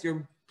book. Yes,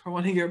 you're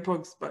promoting your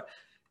books, but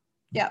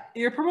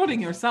you're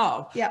promoting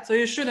yourself. So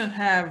you shouldn't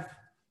have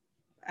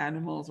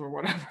animals or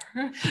whatever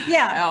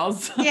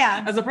else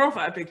as a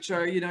profile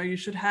picture. You know, you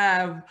should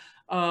have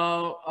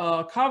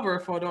a cover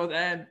photo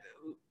that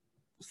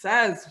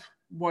says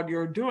what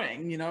you're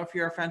doing. You know, if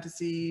you're a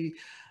fantasy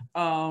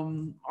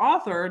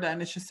author,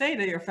 then it should say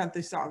that you're a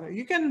fantasy author.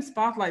 You can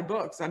spotlight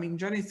books. I mean,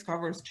 Jenny's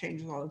covers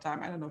changes all the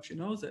time. I don't know if she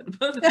knows it,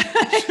 but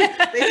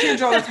they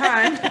change all the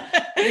time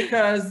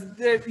because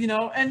you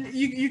know, and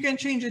you can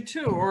change it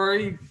too, or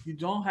you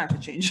don't have to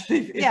change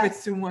it if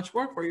it's too much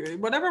work for you.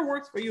 Whatever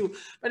works for you,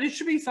 but it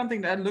should be something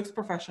that looks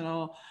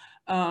professional.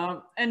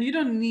 And you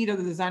don't need a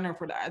designer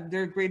for that.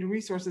 There are great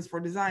resources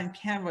for design.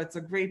 Canva, it's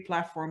a great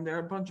platform. There are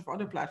a bunch of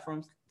other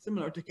platforms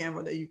similar to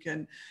Canva that you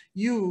can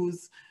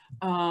use,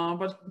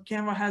 but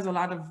Canva has a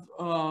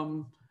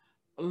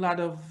lot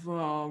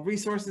of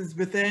resources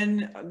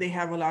within. They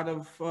have a lot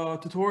of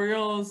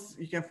tutorials.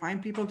 You can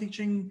find people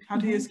teaching how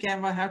to use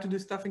Canva, how to do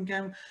stuff in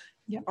Canva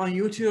on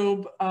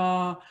YouTube,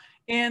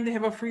 and they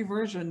have a free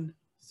version.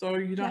 So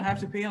you don't have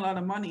to pay a lot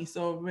of money.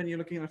 So when you're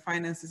looking at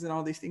finances and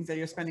all these things that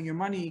you're spending your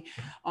money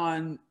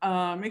on,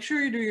 make sure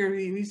you do your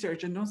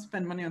research and don't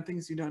spend money on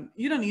things you don't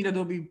need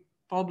Adobe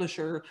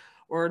Publisher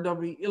or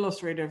Adobe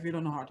Illustrator if you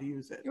don't know how to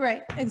use it.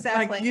 Right,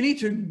 exactly. Like, you need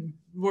to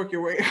work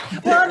your way out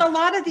there. Well, and a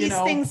lot of these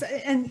things,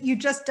 and you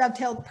just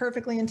dovetailed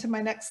perfectly into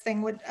my next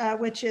thing,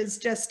 which is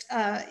just,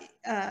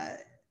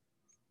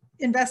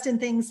 invest in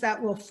things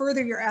that will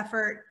further your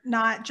effort,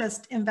 not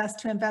just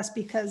invest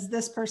because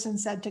this person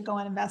said to go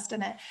and invest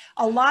in it.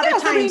 A lot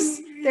of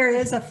times there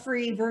is a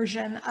free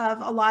version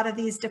of a lot of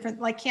these different,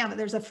 like Canva.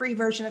 There's a free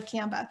version of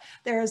Canva.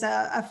 There's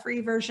a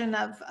free version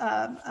of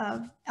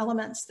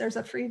Elements. There's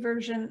a free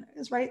version,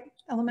 is right?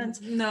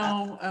 Elements?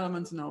 No,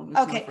 Elements, no. It's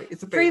okay.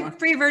 It's a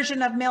free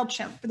version of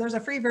MailChimp. There's a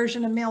free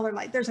version of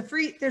MailerLite.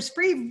 There's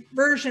free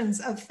versions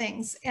of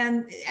things.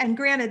 And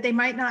granted, they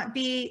might not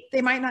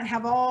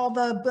have all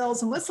the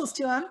bells and whistles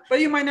to them. But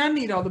you might not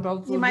need all the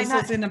bells and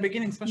whistles in the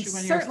beginning, especially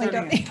when you're starting.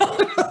 Certainly don't need all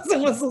the bells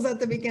and whistles at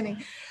the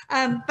beginning.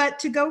 But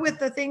to go with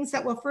the things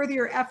that will further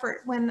your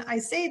effort, when I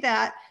say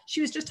that,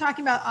 she was just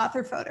talking about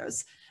author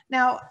photos.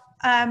 Now,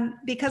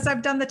 because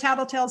I've done the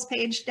Tattletales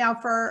page now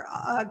for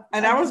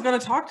and I was going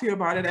to talk to you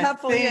about it. I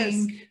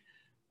think years.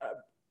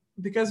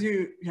 Because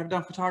you have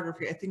done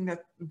photography, I think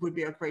that would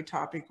be a great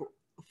topic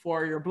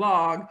for your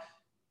blog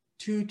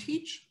to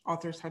teach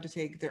authors how to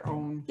take their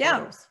own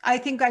photos. I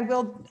think I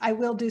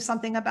will do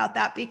something about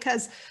that,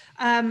 because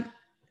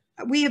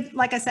we have,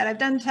 like I said, I've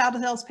done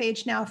Tattletales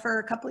page now for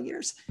a couple of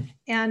years,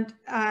 and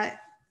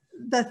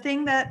the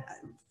thing that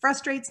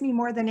frustrates me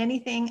more than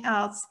anything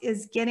else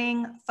is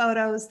getting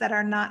photos that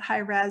are not high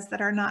res,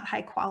 that are not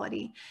high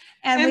quality.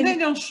 And they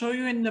don't show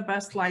you in the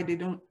best light. They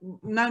don't,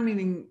 not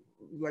meaning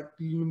like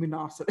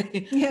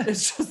luminosity. Yeah.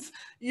 It's just,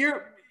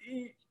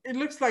 it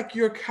looks like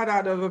you're cut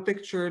out of a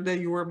picture that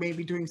you were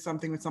maybe doing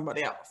something with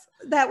somebody else.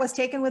 That was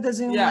taken with a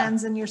zoom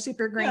lens, and you're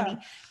super grainy.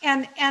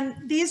 Yeah.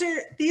 And these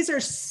are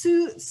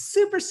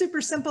super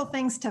simple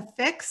things to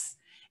fix,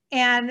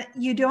 and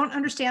you don't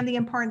understand the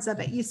importance of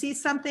it. You see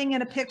something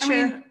in a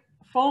picture.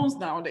 Phones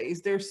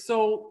nowadays, their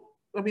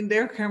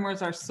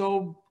cameras are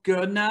so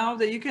good now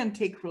that you can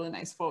take really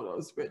nice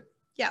photos with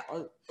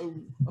a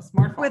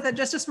smartphone. With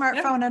just a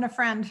smartphone and a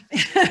friend,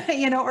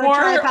 or a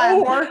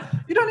tripod. Or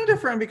you don't need a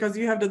friend because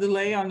you have the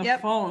delay on the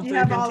phone, so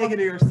you can take it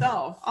to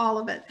yourself. All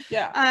of it.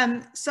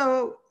 Yeah.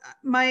 So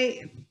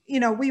we'll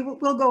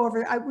go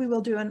over, we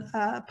will do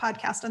a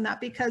podcast on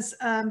that, because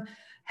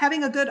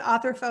having a good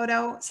author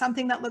photo,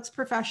 something that looks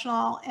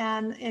professional,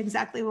 and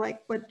exactly like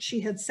what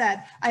she had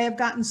said. I have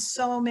gotten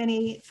so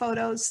many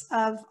photos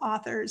of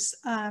authors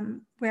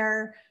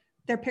where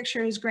their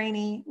picture is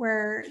grainy,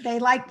 where they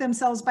liked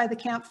themselves by the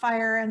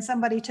campfire and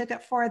somebody took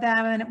it for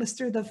them, and it was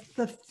through the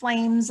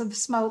flames of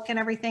smoke and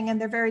everything, and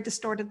they're very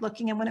distorted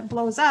looking. And when it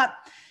blows up,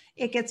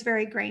 it gets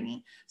very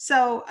grainy.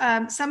 So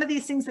some of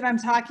these things that I'm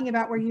talking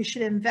about, where you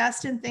should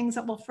invest in things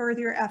that will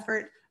further your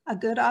effort, a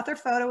good author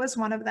photo is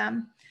one of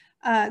them.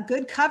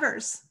 Good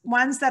covers,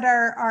 ones that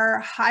are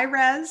high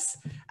res.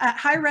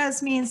 High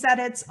res means that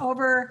it's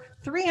over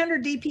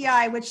 300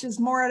 DPI, which is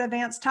more an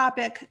advanced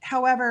topic.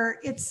 However,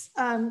 it's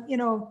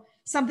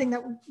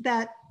something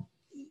that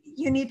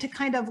you need to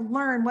kind of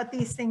learn what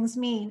these things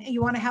mean.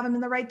 You want to have them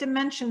in the right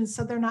dimensions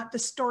so they're not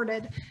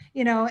distorted,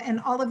 and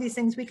all of these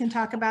things we can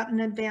talk about in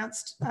an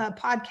advanced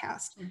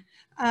podcast.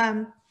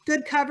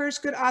 Good covers,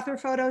 good author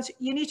photos.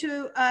 You need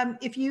to,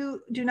 if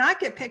you do not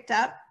get picked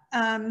up,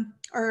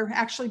 or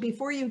actually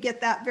before you get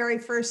that very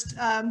first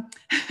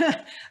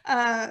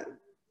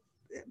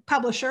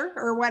publisher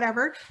or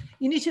whatever,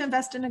 you need to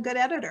invest in a good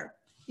editor.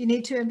 You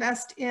need to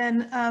invest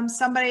in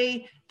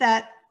somebody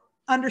that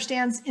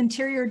understands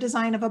interior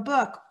design of a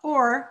book,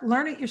 or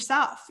learn it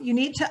yourself. You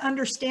need to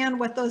understand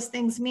what those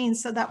things mean,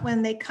 so that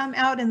when they come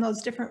out in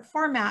those different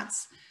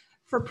formats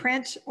for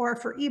print or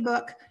for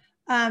ebook,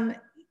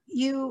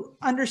 you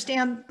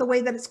understand the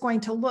way that it's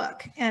going to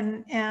look,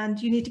 and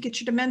you need to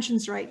get your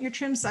dimensions right, your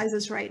trim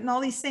sizes right, and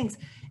all these things.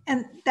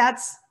 And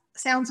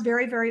sounds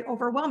very, very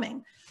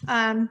overwhelming.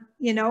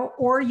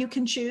 Or you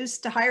can choose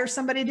to hire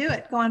somebody to do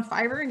it. Go on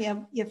Fiverr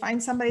and you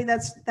find somebody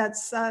that's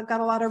got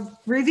a lot of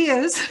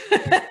reviews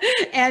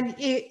and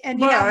you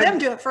have them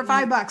do it for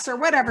 $5 or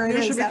whatever it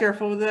is. You should be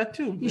careful with that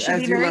too. You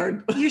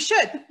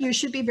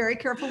should be very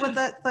careful with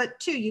that, but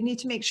too, you need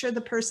to make sure the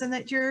person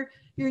that you're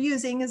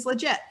using is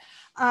legit.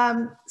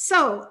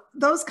 So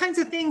those kinds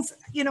of things,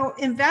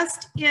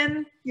 invest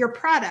in your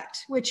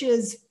product, which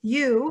is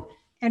you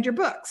and your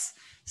books.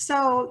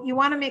 So you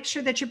want to make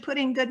sure that you're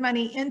putting good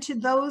money into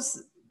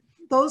those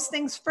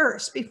things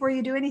first before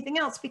you do anything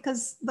else,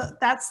 because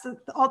that's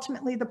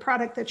ultimately the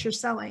product that you're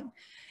selling.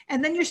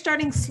 And then you're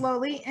starting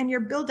slowly and you're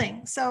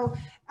building. So,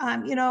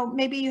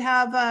 maybe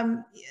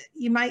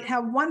you might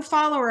have one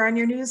follower on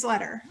your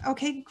newsletter.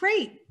 Okay,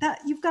 great.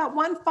 You've got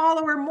one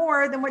follower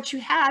more than what you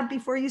had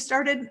before you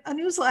started a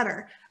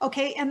newsletter.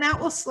 Okay, and that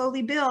will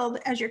slowly build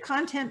as your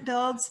content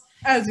builds.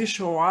 As you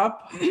show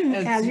up.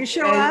 As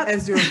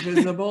you're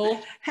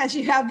visible. As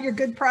you have your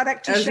good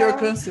product to show. As you're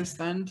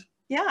consistent.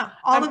 Yeah,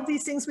 all of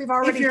these things we've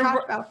already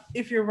talked about.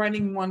 If you're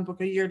writing one book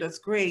a year, that's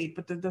great,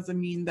 but that doesn't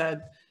mean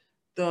that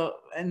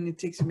and it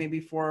takes you maybe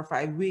 4 or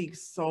 5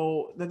 weeks.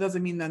 So that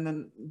doesn't mean that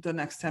the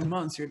next 10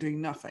 months you're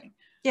doing nothing.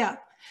 Yeah.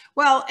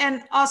 Well,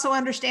 and also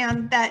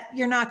understand that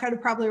you're not going to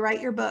probably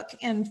write your book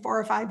in 4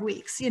 or 5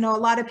 weeks. You know, a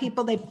lot of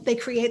people, they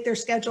create their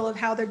schedule of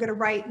how they're going to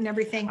write and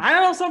everything. I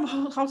don't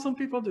know how some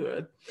people do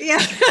it. Yeah.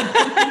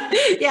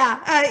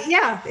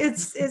 Yeah.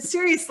 It's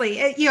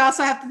seriously, you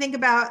also have to think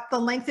about the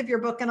length of your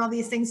book and all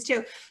these things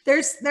too.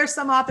 There's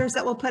some authors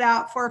that will put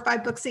out 4 or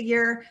 5 books a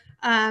year.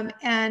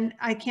 And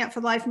I can't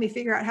for the life of me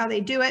figure out how they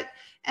do it.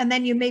 And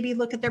then you maybe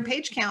look at their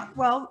page count.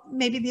 Well,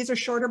 maybe these are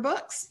shorter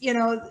books, you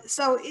know,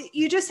 so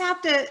you just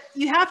have to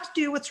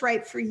do what's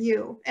right for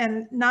you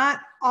and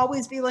not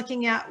always be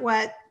looking at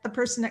what the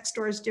person next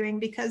door is doing,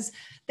 because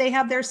they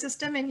have their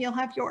system and you'll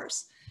have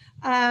yours.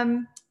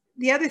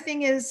 The other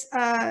thing is,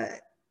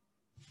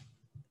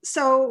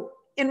 so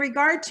in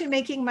regard to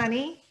making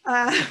money,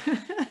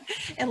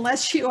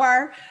 unless you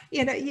are,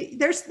 you know,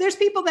 there's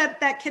people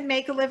that can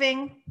make a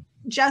living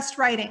just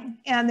writing.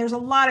 And there's a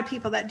lot of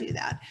people that do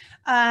that.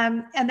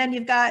 And then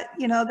you've got,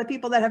 you know, the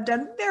people that have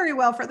done very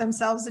well for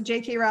themselves, the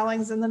J.K.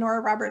 Rowlings and the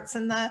Nora Roberts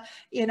and the,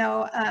 you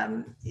know,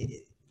 I'm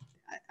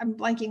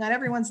blanking on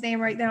everyone's name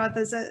right now at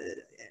this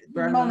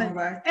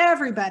moment.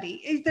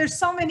 Everybody. There's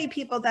so many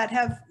people that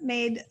have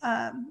made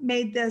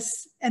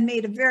this and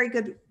made a very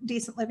good,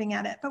 decent living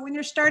at it. But when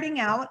you're starting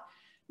out,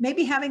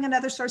 maybe having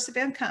another source of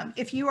income.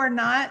 If you are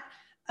not,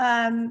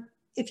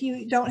 if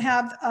you don't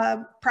have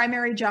a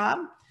primary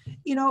job,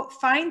 you know,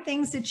 find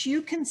things that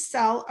you can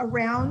sell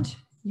around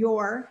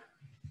your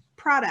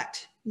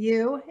product,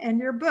 you and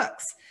your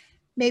books.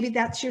 Maybe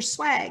that's your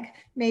swag.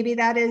 Maybe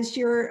that is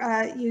your,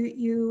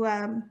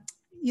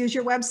 use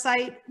your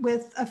website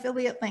with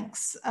affiliate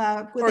links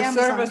with or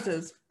Amazon.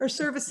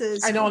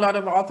 Services. I know a lot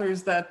of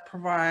authors that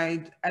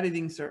provide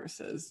editing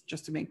services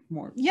just to make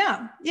more.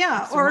 Yeah.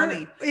 Or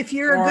money. If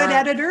you're a good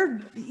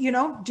editor, you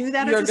know, do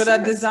that. You're good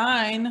at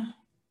design,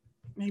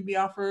 maybe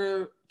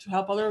offer to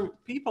help other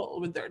people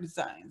with their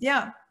designs.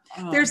 Yeah.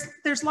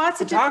 There's lots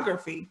of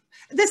photography.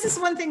 This is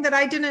one thing that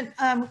I didn't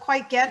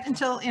quite get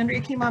until Andrea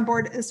came on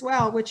board as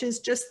well, which is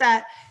just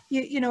that,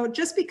 you know,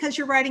 just because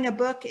you're writing a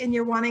book and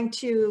you're wanting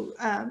to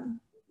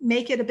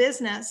make it a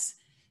business,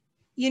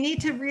 you need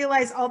to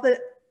realize all the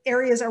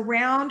areas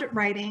around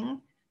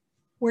writing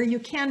where you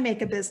can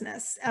make a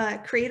business,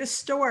 create a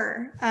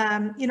store.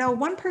 You know,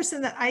 one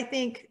person that I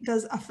think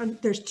does,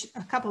 there's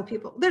a couple of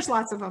people, there's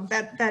lots of them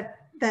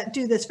that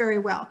do this very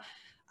well.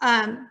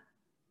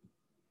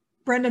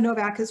 Brenda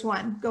Novak is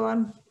one. Go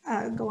on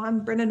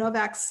Brenda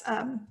Novak's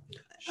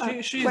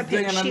she's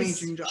doing an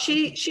amazing job.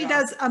 She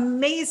does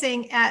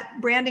amazing at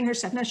branding her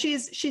stuff. Now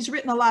she's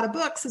written a lot of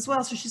books as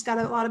well, so she's got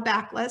a lot of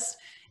backlist,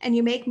 and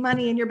you make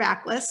money in your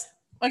backlist.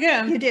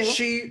 Again, you do.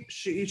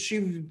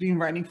 She's been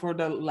writing for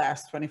the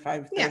last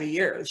 25, 30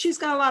 years. She's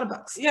got a lot of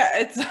books.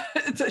 Yeah,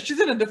 she's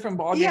in a different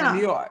ballgame than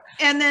you are.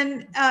 And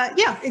then,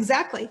 yeah,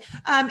 exactly.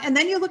 And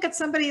then you look at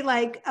somebody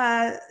like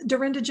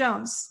Dorinda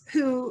Jones,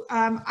 who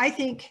I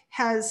think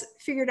has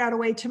figured out a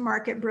way to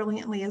market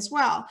brilliantly as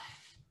well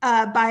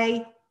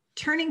by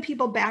turning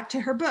people back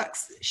to her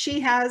books. She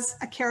has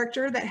a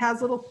character that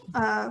has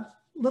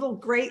little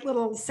great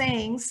little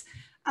sayings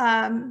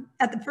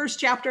at the first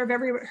chapter of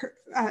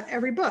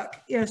every book,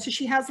 you know, so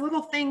she has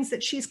little things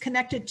that she's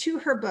connected to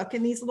her book,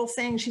 and these little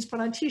sayings she's put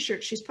on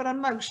t-shirts, she's put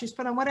on mugs, she's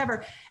put on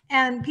whatever,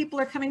 and people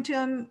are coming to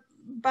them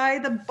by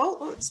the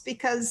boatloads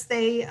because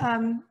they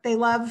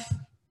love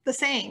the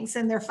sayings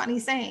and they're funny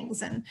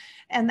sayings and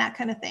that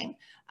kind of thing.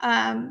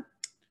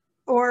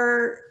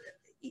 Or,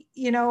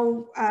 you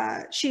know,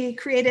 she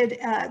created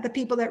the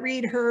people that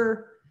read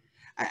her,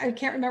 I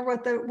can't remember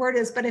what the word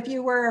is, but if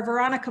you were a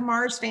Veronica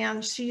Mars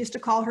fan, she used to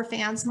call her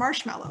fans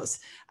marshmallows.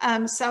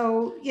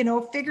 So, you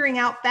know, figuring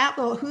out that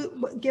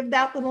give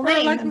that little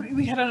name. Like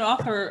we had an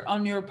author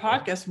on your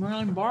podcast,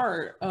 Marilyn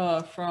Barr,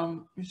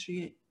 from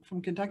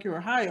Kentucky,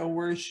 Ohio,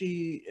 where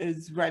she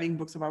is writing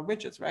books about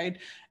witches, right?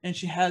 And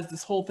she has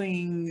this whole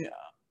thing.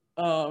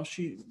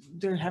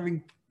 They're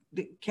having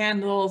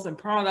candles and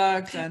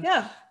products and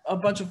a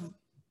bunch of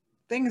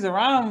things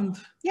around.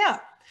 Yeah.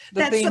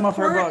 The theme of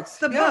her books.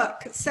 The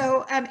book.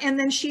 So, and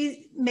then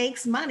she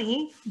makes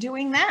money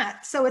doing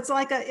that. So it's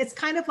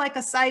kind of like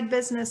a side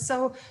business.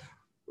 So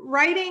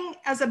writing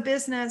as a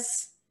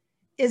business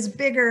is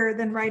bigger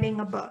than writing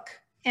a book.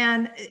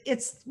 And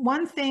it's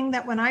one thing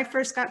that when I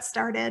first got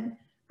started,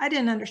 I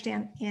didn't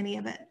understand any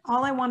of it.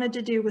 All I wanted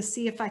to do was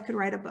see if I could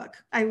write a book.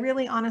 I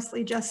really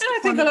honestly just... And I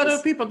think a lot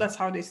of people, that's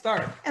how they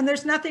start. And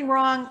there's nothing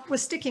wrong with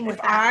sticking with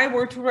that. If I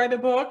were to write a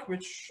book,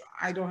 which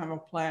I don't have a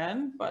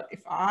plan, but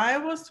if I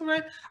was to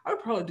write, I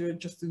would probably do it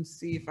just to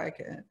see if I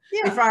can.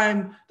 Yeah. If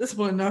I'm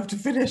disciplined enough to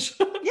finish.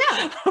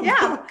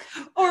 Yeah.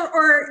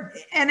 Or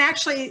and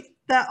actually,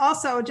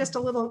 also just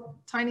a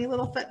tiny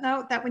little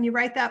footnote that when you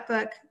write that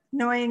book,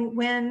 knowing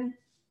when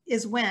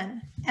is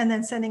when, and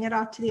then sending it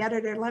off to the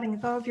editor, letting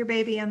go of your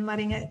baby and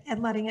letting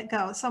it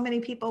go. So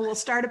many people will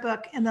start a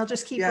book and they'll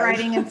just keep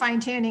writing and fine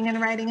tuning and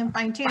writing and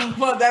fine tuning.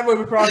 Well, that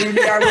would probably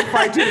be I would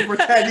fine tune for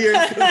 10 years.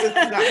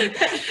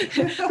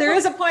 There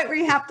is a point where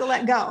you have to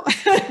let go.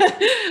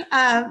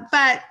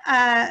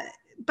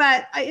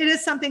 But it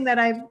is something that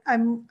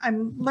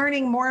I'm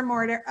learning more and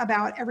more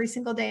about every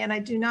single day, and I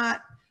do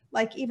not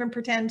like even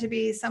pretend to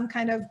be some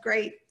kind of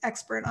great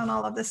expert on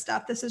all of this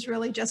stuff. This has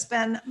really just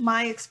been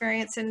my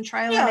experience in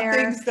trial and error.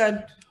 Things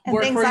that and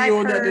work things for you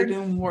I've that heard.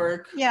 didn't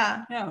work.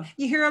 Yeah. Yeah.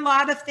 You hear a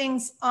lot of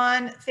things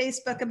on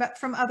Facebook about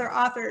from other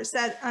authors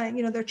that,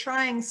 you know, they're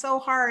trying so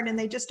hard and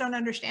they just don't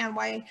understand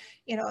why,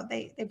 you know,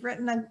 they've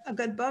written a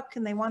good book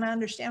and they want to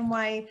understand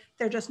why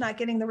they're just not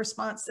getting the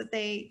response that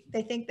they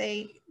think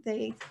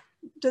they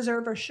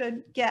deserve or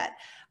should get.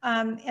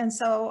 And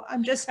so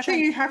I'm just I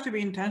think you have to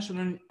be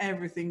intentional in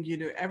everything you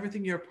do.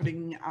 Everything you're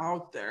putting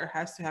out there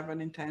has to have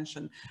an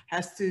intention,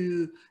 has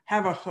to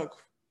have a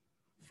hook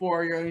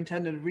for your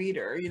intended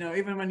reader. You know,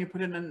 even when you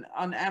put it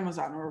on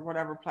Amazon or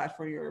whatever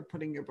platform you're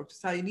putting your book to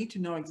sell, you need to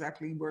know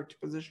exactly where to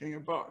position your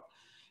book,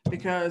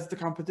 because the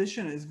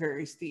competition is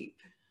very steep.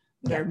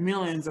 There are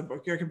millions of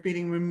books. You're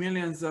competing with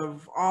millions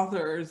of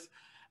authors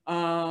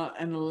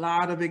and a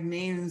lot of big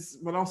names,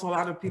 but also a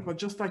lot of people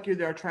just like you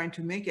that are trying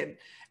to make it.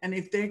 And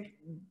if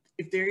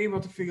they're able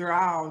to figure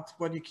out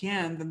what you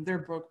can, then their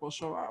book will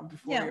show up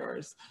before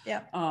yours.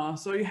 Yeah.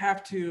 So you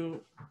have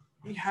to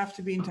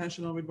be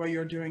intentional with what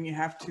you're doing. You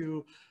have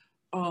to,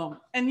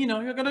 and you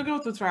know, you're going to go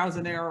through trials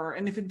and error.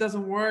 And if it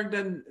doesn't work,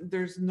 then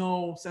there's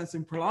no sense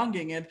in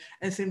prolonging it.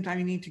 At the same time,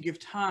 you need to give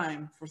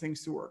time for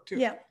things to work too.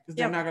 Yeah. Because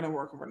they're not going to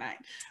work overnight,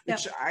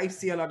 which I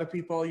see a lot of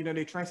people, you know,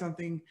 they try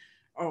something,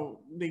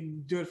 they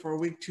do it for a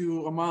week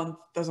to a month,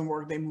 doesn't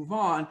work, they move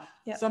on.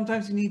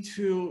 Sometimes you need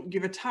to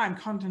give it time.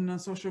 Content on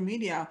social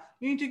media,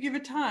 you need to give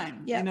it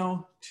time, you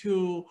know,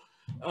 to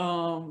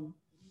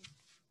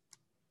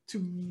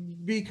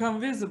become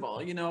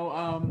visible. You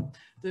know,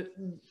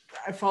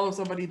 I follow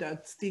somebody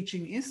that's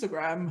teaching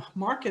Instagram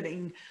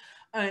marketing,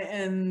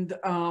 and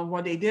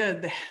what they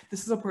did,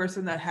 this is a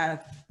person that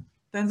had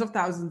tens of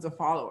thousands of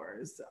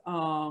followers.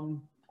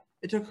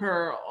 It took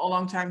her a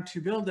long time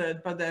to build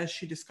it, but then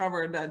she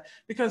discovered that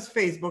because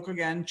Facebook,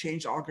 again,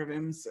 changed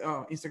algorithms,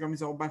 Instagram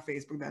is owned by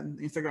Facebook, then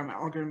Instagram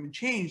algorithm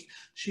changed,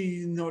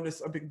 she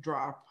noticed a big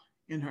drop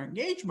in her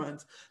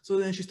engagements. So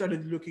then she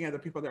started looking at the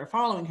people that are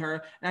following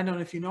her. And I don't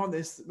know if you know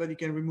this, but you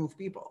can remove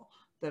people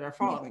that are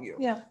following you.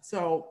 Yeah.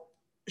 So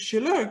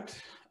she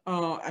looked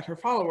at her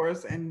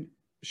followers and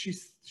she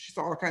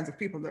saw all kinds of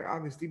people there,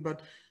 obviously, but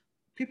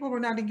people were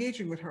not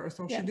engaging with her.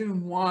 So she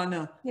didn't want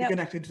to be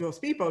connected to those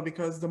people,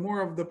 because the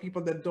more of the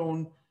people that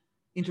don't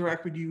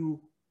interact with you,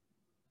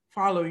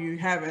 follow you,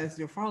 have as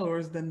your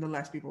followers, then the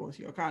less people will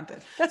see your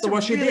content. That's a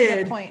really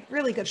good point.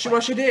 Really good point.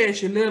 What she did,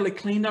 she literally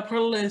cleaned up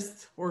her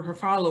list or her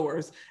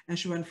followers, and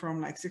she went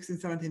from like 16,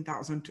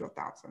 17,000 to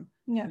 1,000.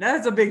 Yeah. That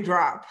is a big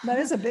drop. That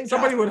is a big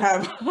Somebody drop. would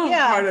have a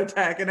heart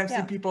attack. And I've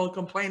seen people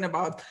complain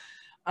about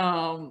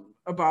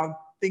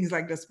things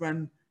like this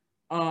when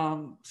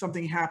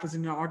something happens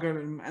in the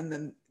algorithm and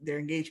then their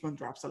engagement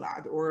drops a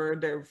lot, or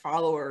their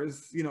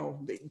followers, you know,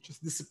 they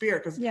just disappear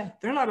because there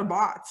are a lot of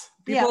bots.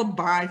 People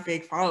buy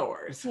fake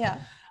followers. Yeah.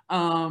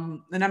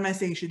 And I'm not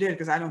saying she did,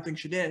 because I don't think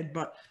she did,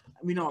 but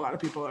we know a lot of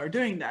people are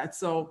doing that.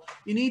 So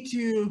you need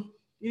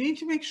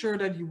to make sure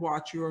that you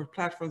watch your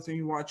platforms and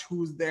you watch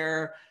who's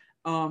there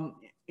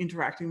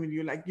interacting with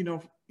you. Like, you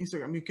know,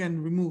 Instagram, you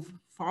can remove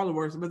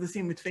followers, but the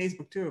same with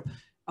Facebook too.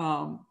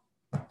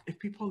 If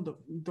people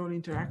don't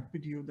interact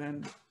with you,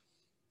 then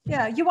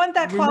you want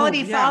that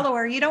quality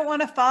follower. You don't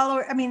want to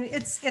follow. I mean,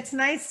 it's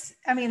nice.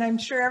 I mean, I'm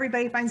sure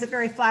everybody finds it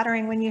very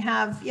flattering when you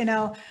have, you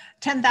know,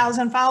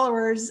 10,000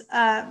 followers.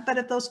 But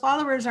if those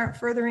followers aren't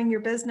furthering your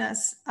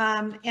business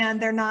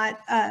and they're not,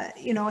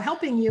 you know,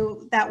 helping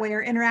you that way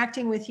or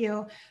interacting with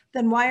you,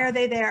 then why are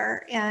they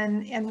there?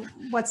 And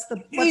what's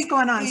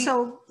going on?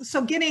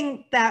 So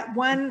getting that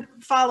one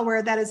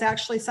follower that is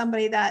actually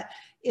somebody that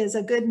is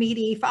a good,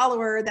 meaty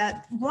follower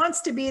that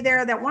wants to be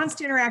there, that wants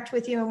to interact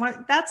with you,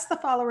 and that's the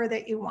follower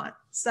that you want.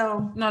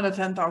 So not a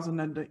 10,000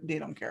 that they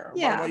don't care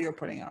about what you're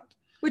putting out.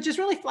 Which is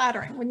really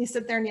flattering when you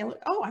sit there and you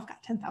look, oh, I've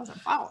got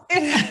 10,000 followers.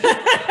 It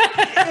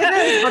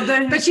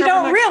is, but you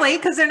don't really,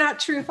 because they're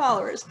not true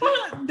followers.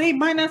 But they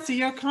might not see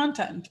your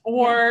content,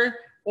 or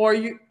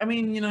you. I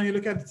mean, you know, you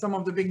look at some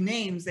of the big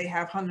names; they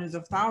have hundreds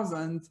of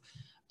thousands.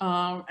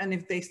 And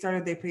if they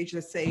started their page,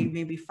 let's say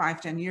maybe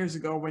 5-10 years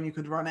ago, when you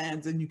could run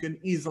ads and you could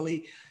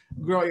easily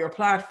grow your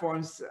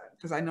platforms,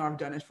 because I know I've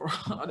done it for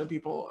other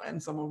people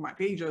and some of my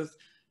pages,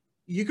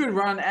 you could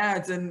run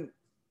ads and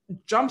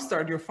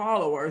jumpstart your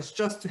followers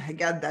just to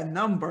get that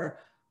number.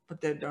 But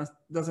that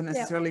doesn't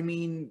necessarily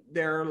mean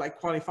they're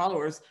like quality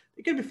followers.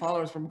 They could be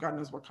followers from God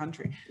knows what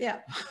country. Yeah.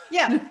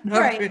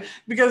 Right.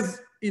 Because,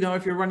 you know,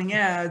 if you're running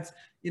ads,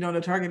 you know,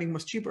 the targeting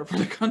was cheaper for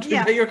the country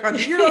that your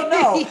country. You don't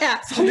know.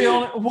 So the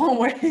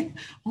only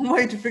one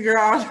way to figure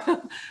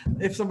out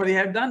if somebody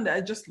had done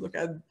that, just look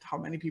at how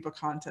many people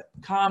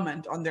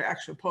comment on their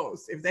actual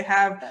posts. If they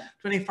have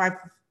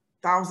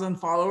 25,000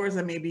 followers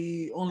and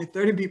maybe only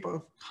 30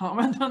 people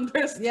comment on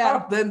their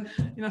stuff, then,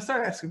 you know,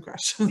 start asking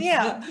questions.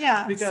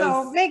 Because,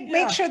 so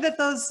make sure that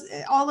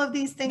all of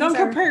these things. Don't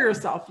compare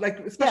yourself, like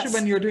especially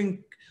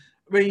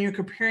when you're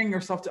comparing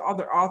yourself to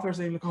other authors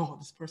and you look, oh,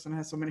 this person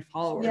has so many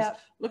followers.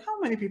 Look how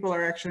many people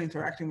are actually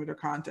interacting with their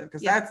content,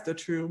 because that's the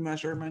true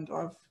measurement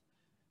of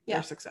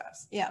their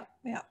success.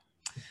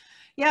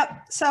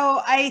 Yep.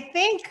 So I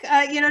think,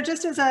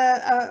 just as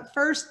a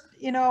first,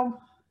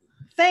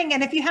 thing,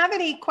 and if you have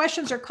any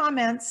questions or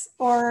comments,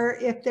 or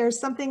if there's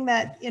something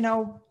that,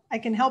 I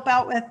can help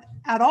out with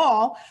at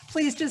all,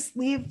 please just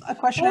leave a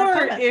question or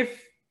comment.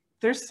 If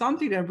there's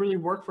something that really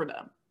worked for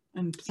them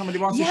and somebody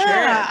wants to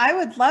share it. I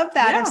would love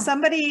that. If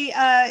somebody,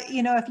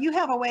 if you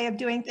have a way of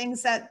doing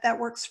things that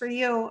works for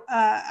you,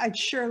 I'd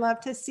sure love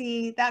to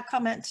see that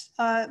comment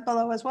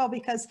below as well,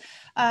 because,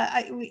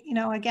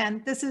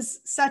 again, this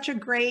is such a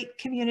great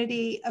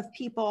community of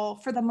people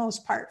for the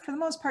most part. For the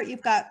most part,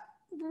 you've got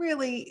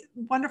really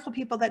wonderful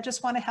people that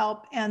just want to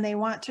help, and they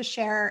want to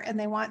share, and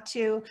they want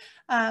to,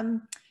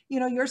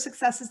 your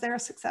success is their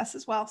success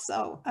as well.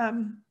 So,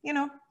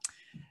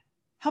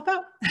 help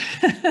out.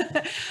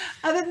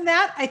 Other than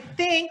that, I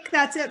think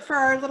that's it for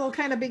our little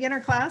kind of beginner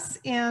class.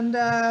 And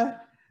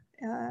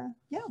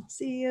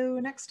see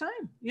you next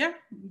time. Yeah,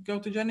 go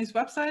to Jenny's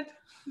website.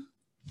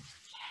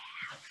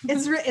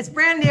 It's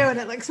brand new and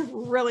it looks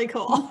really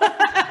cool.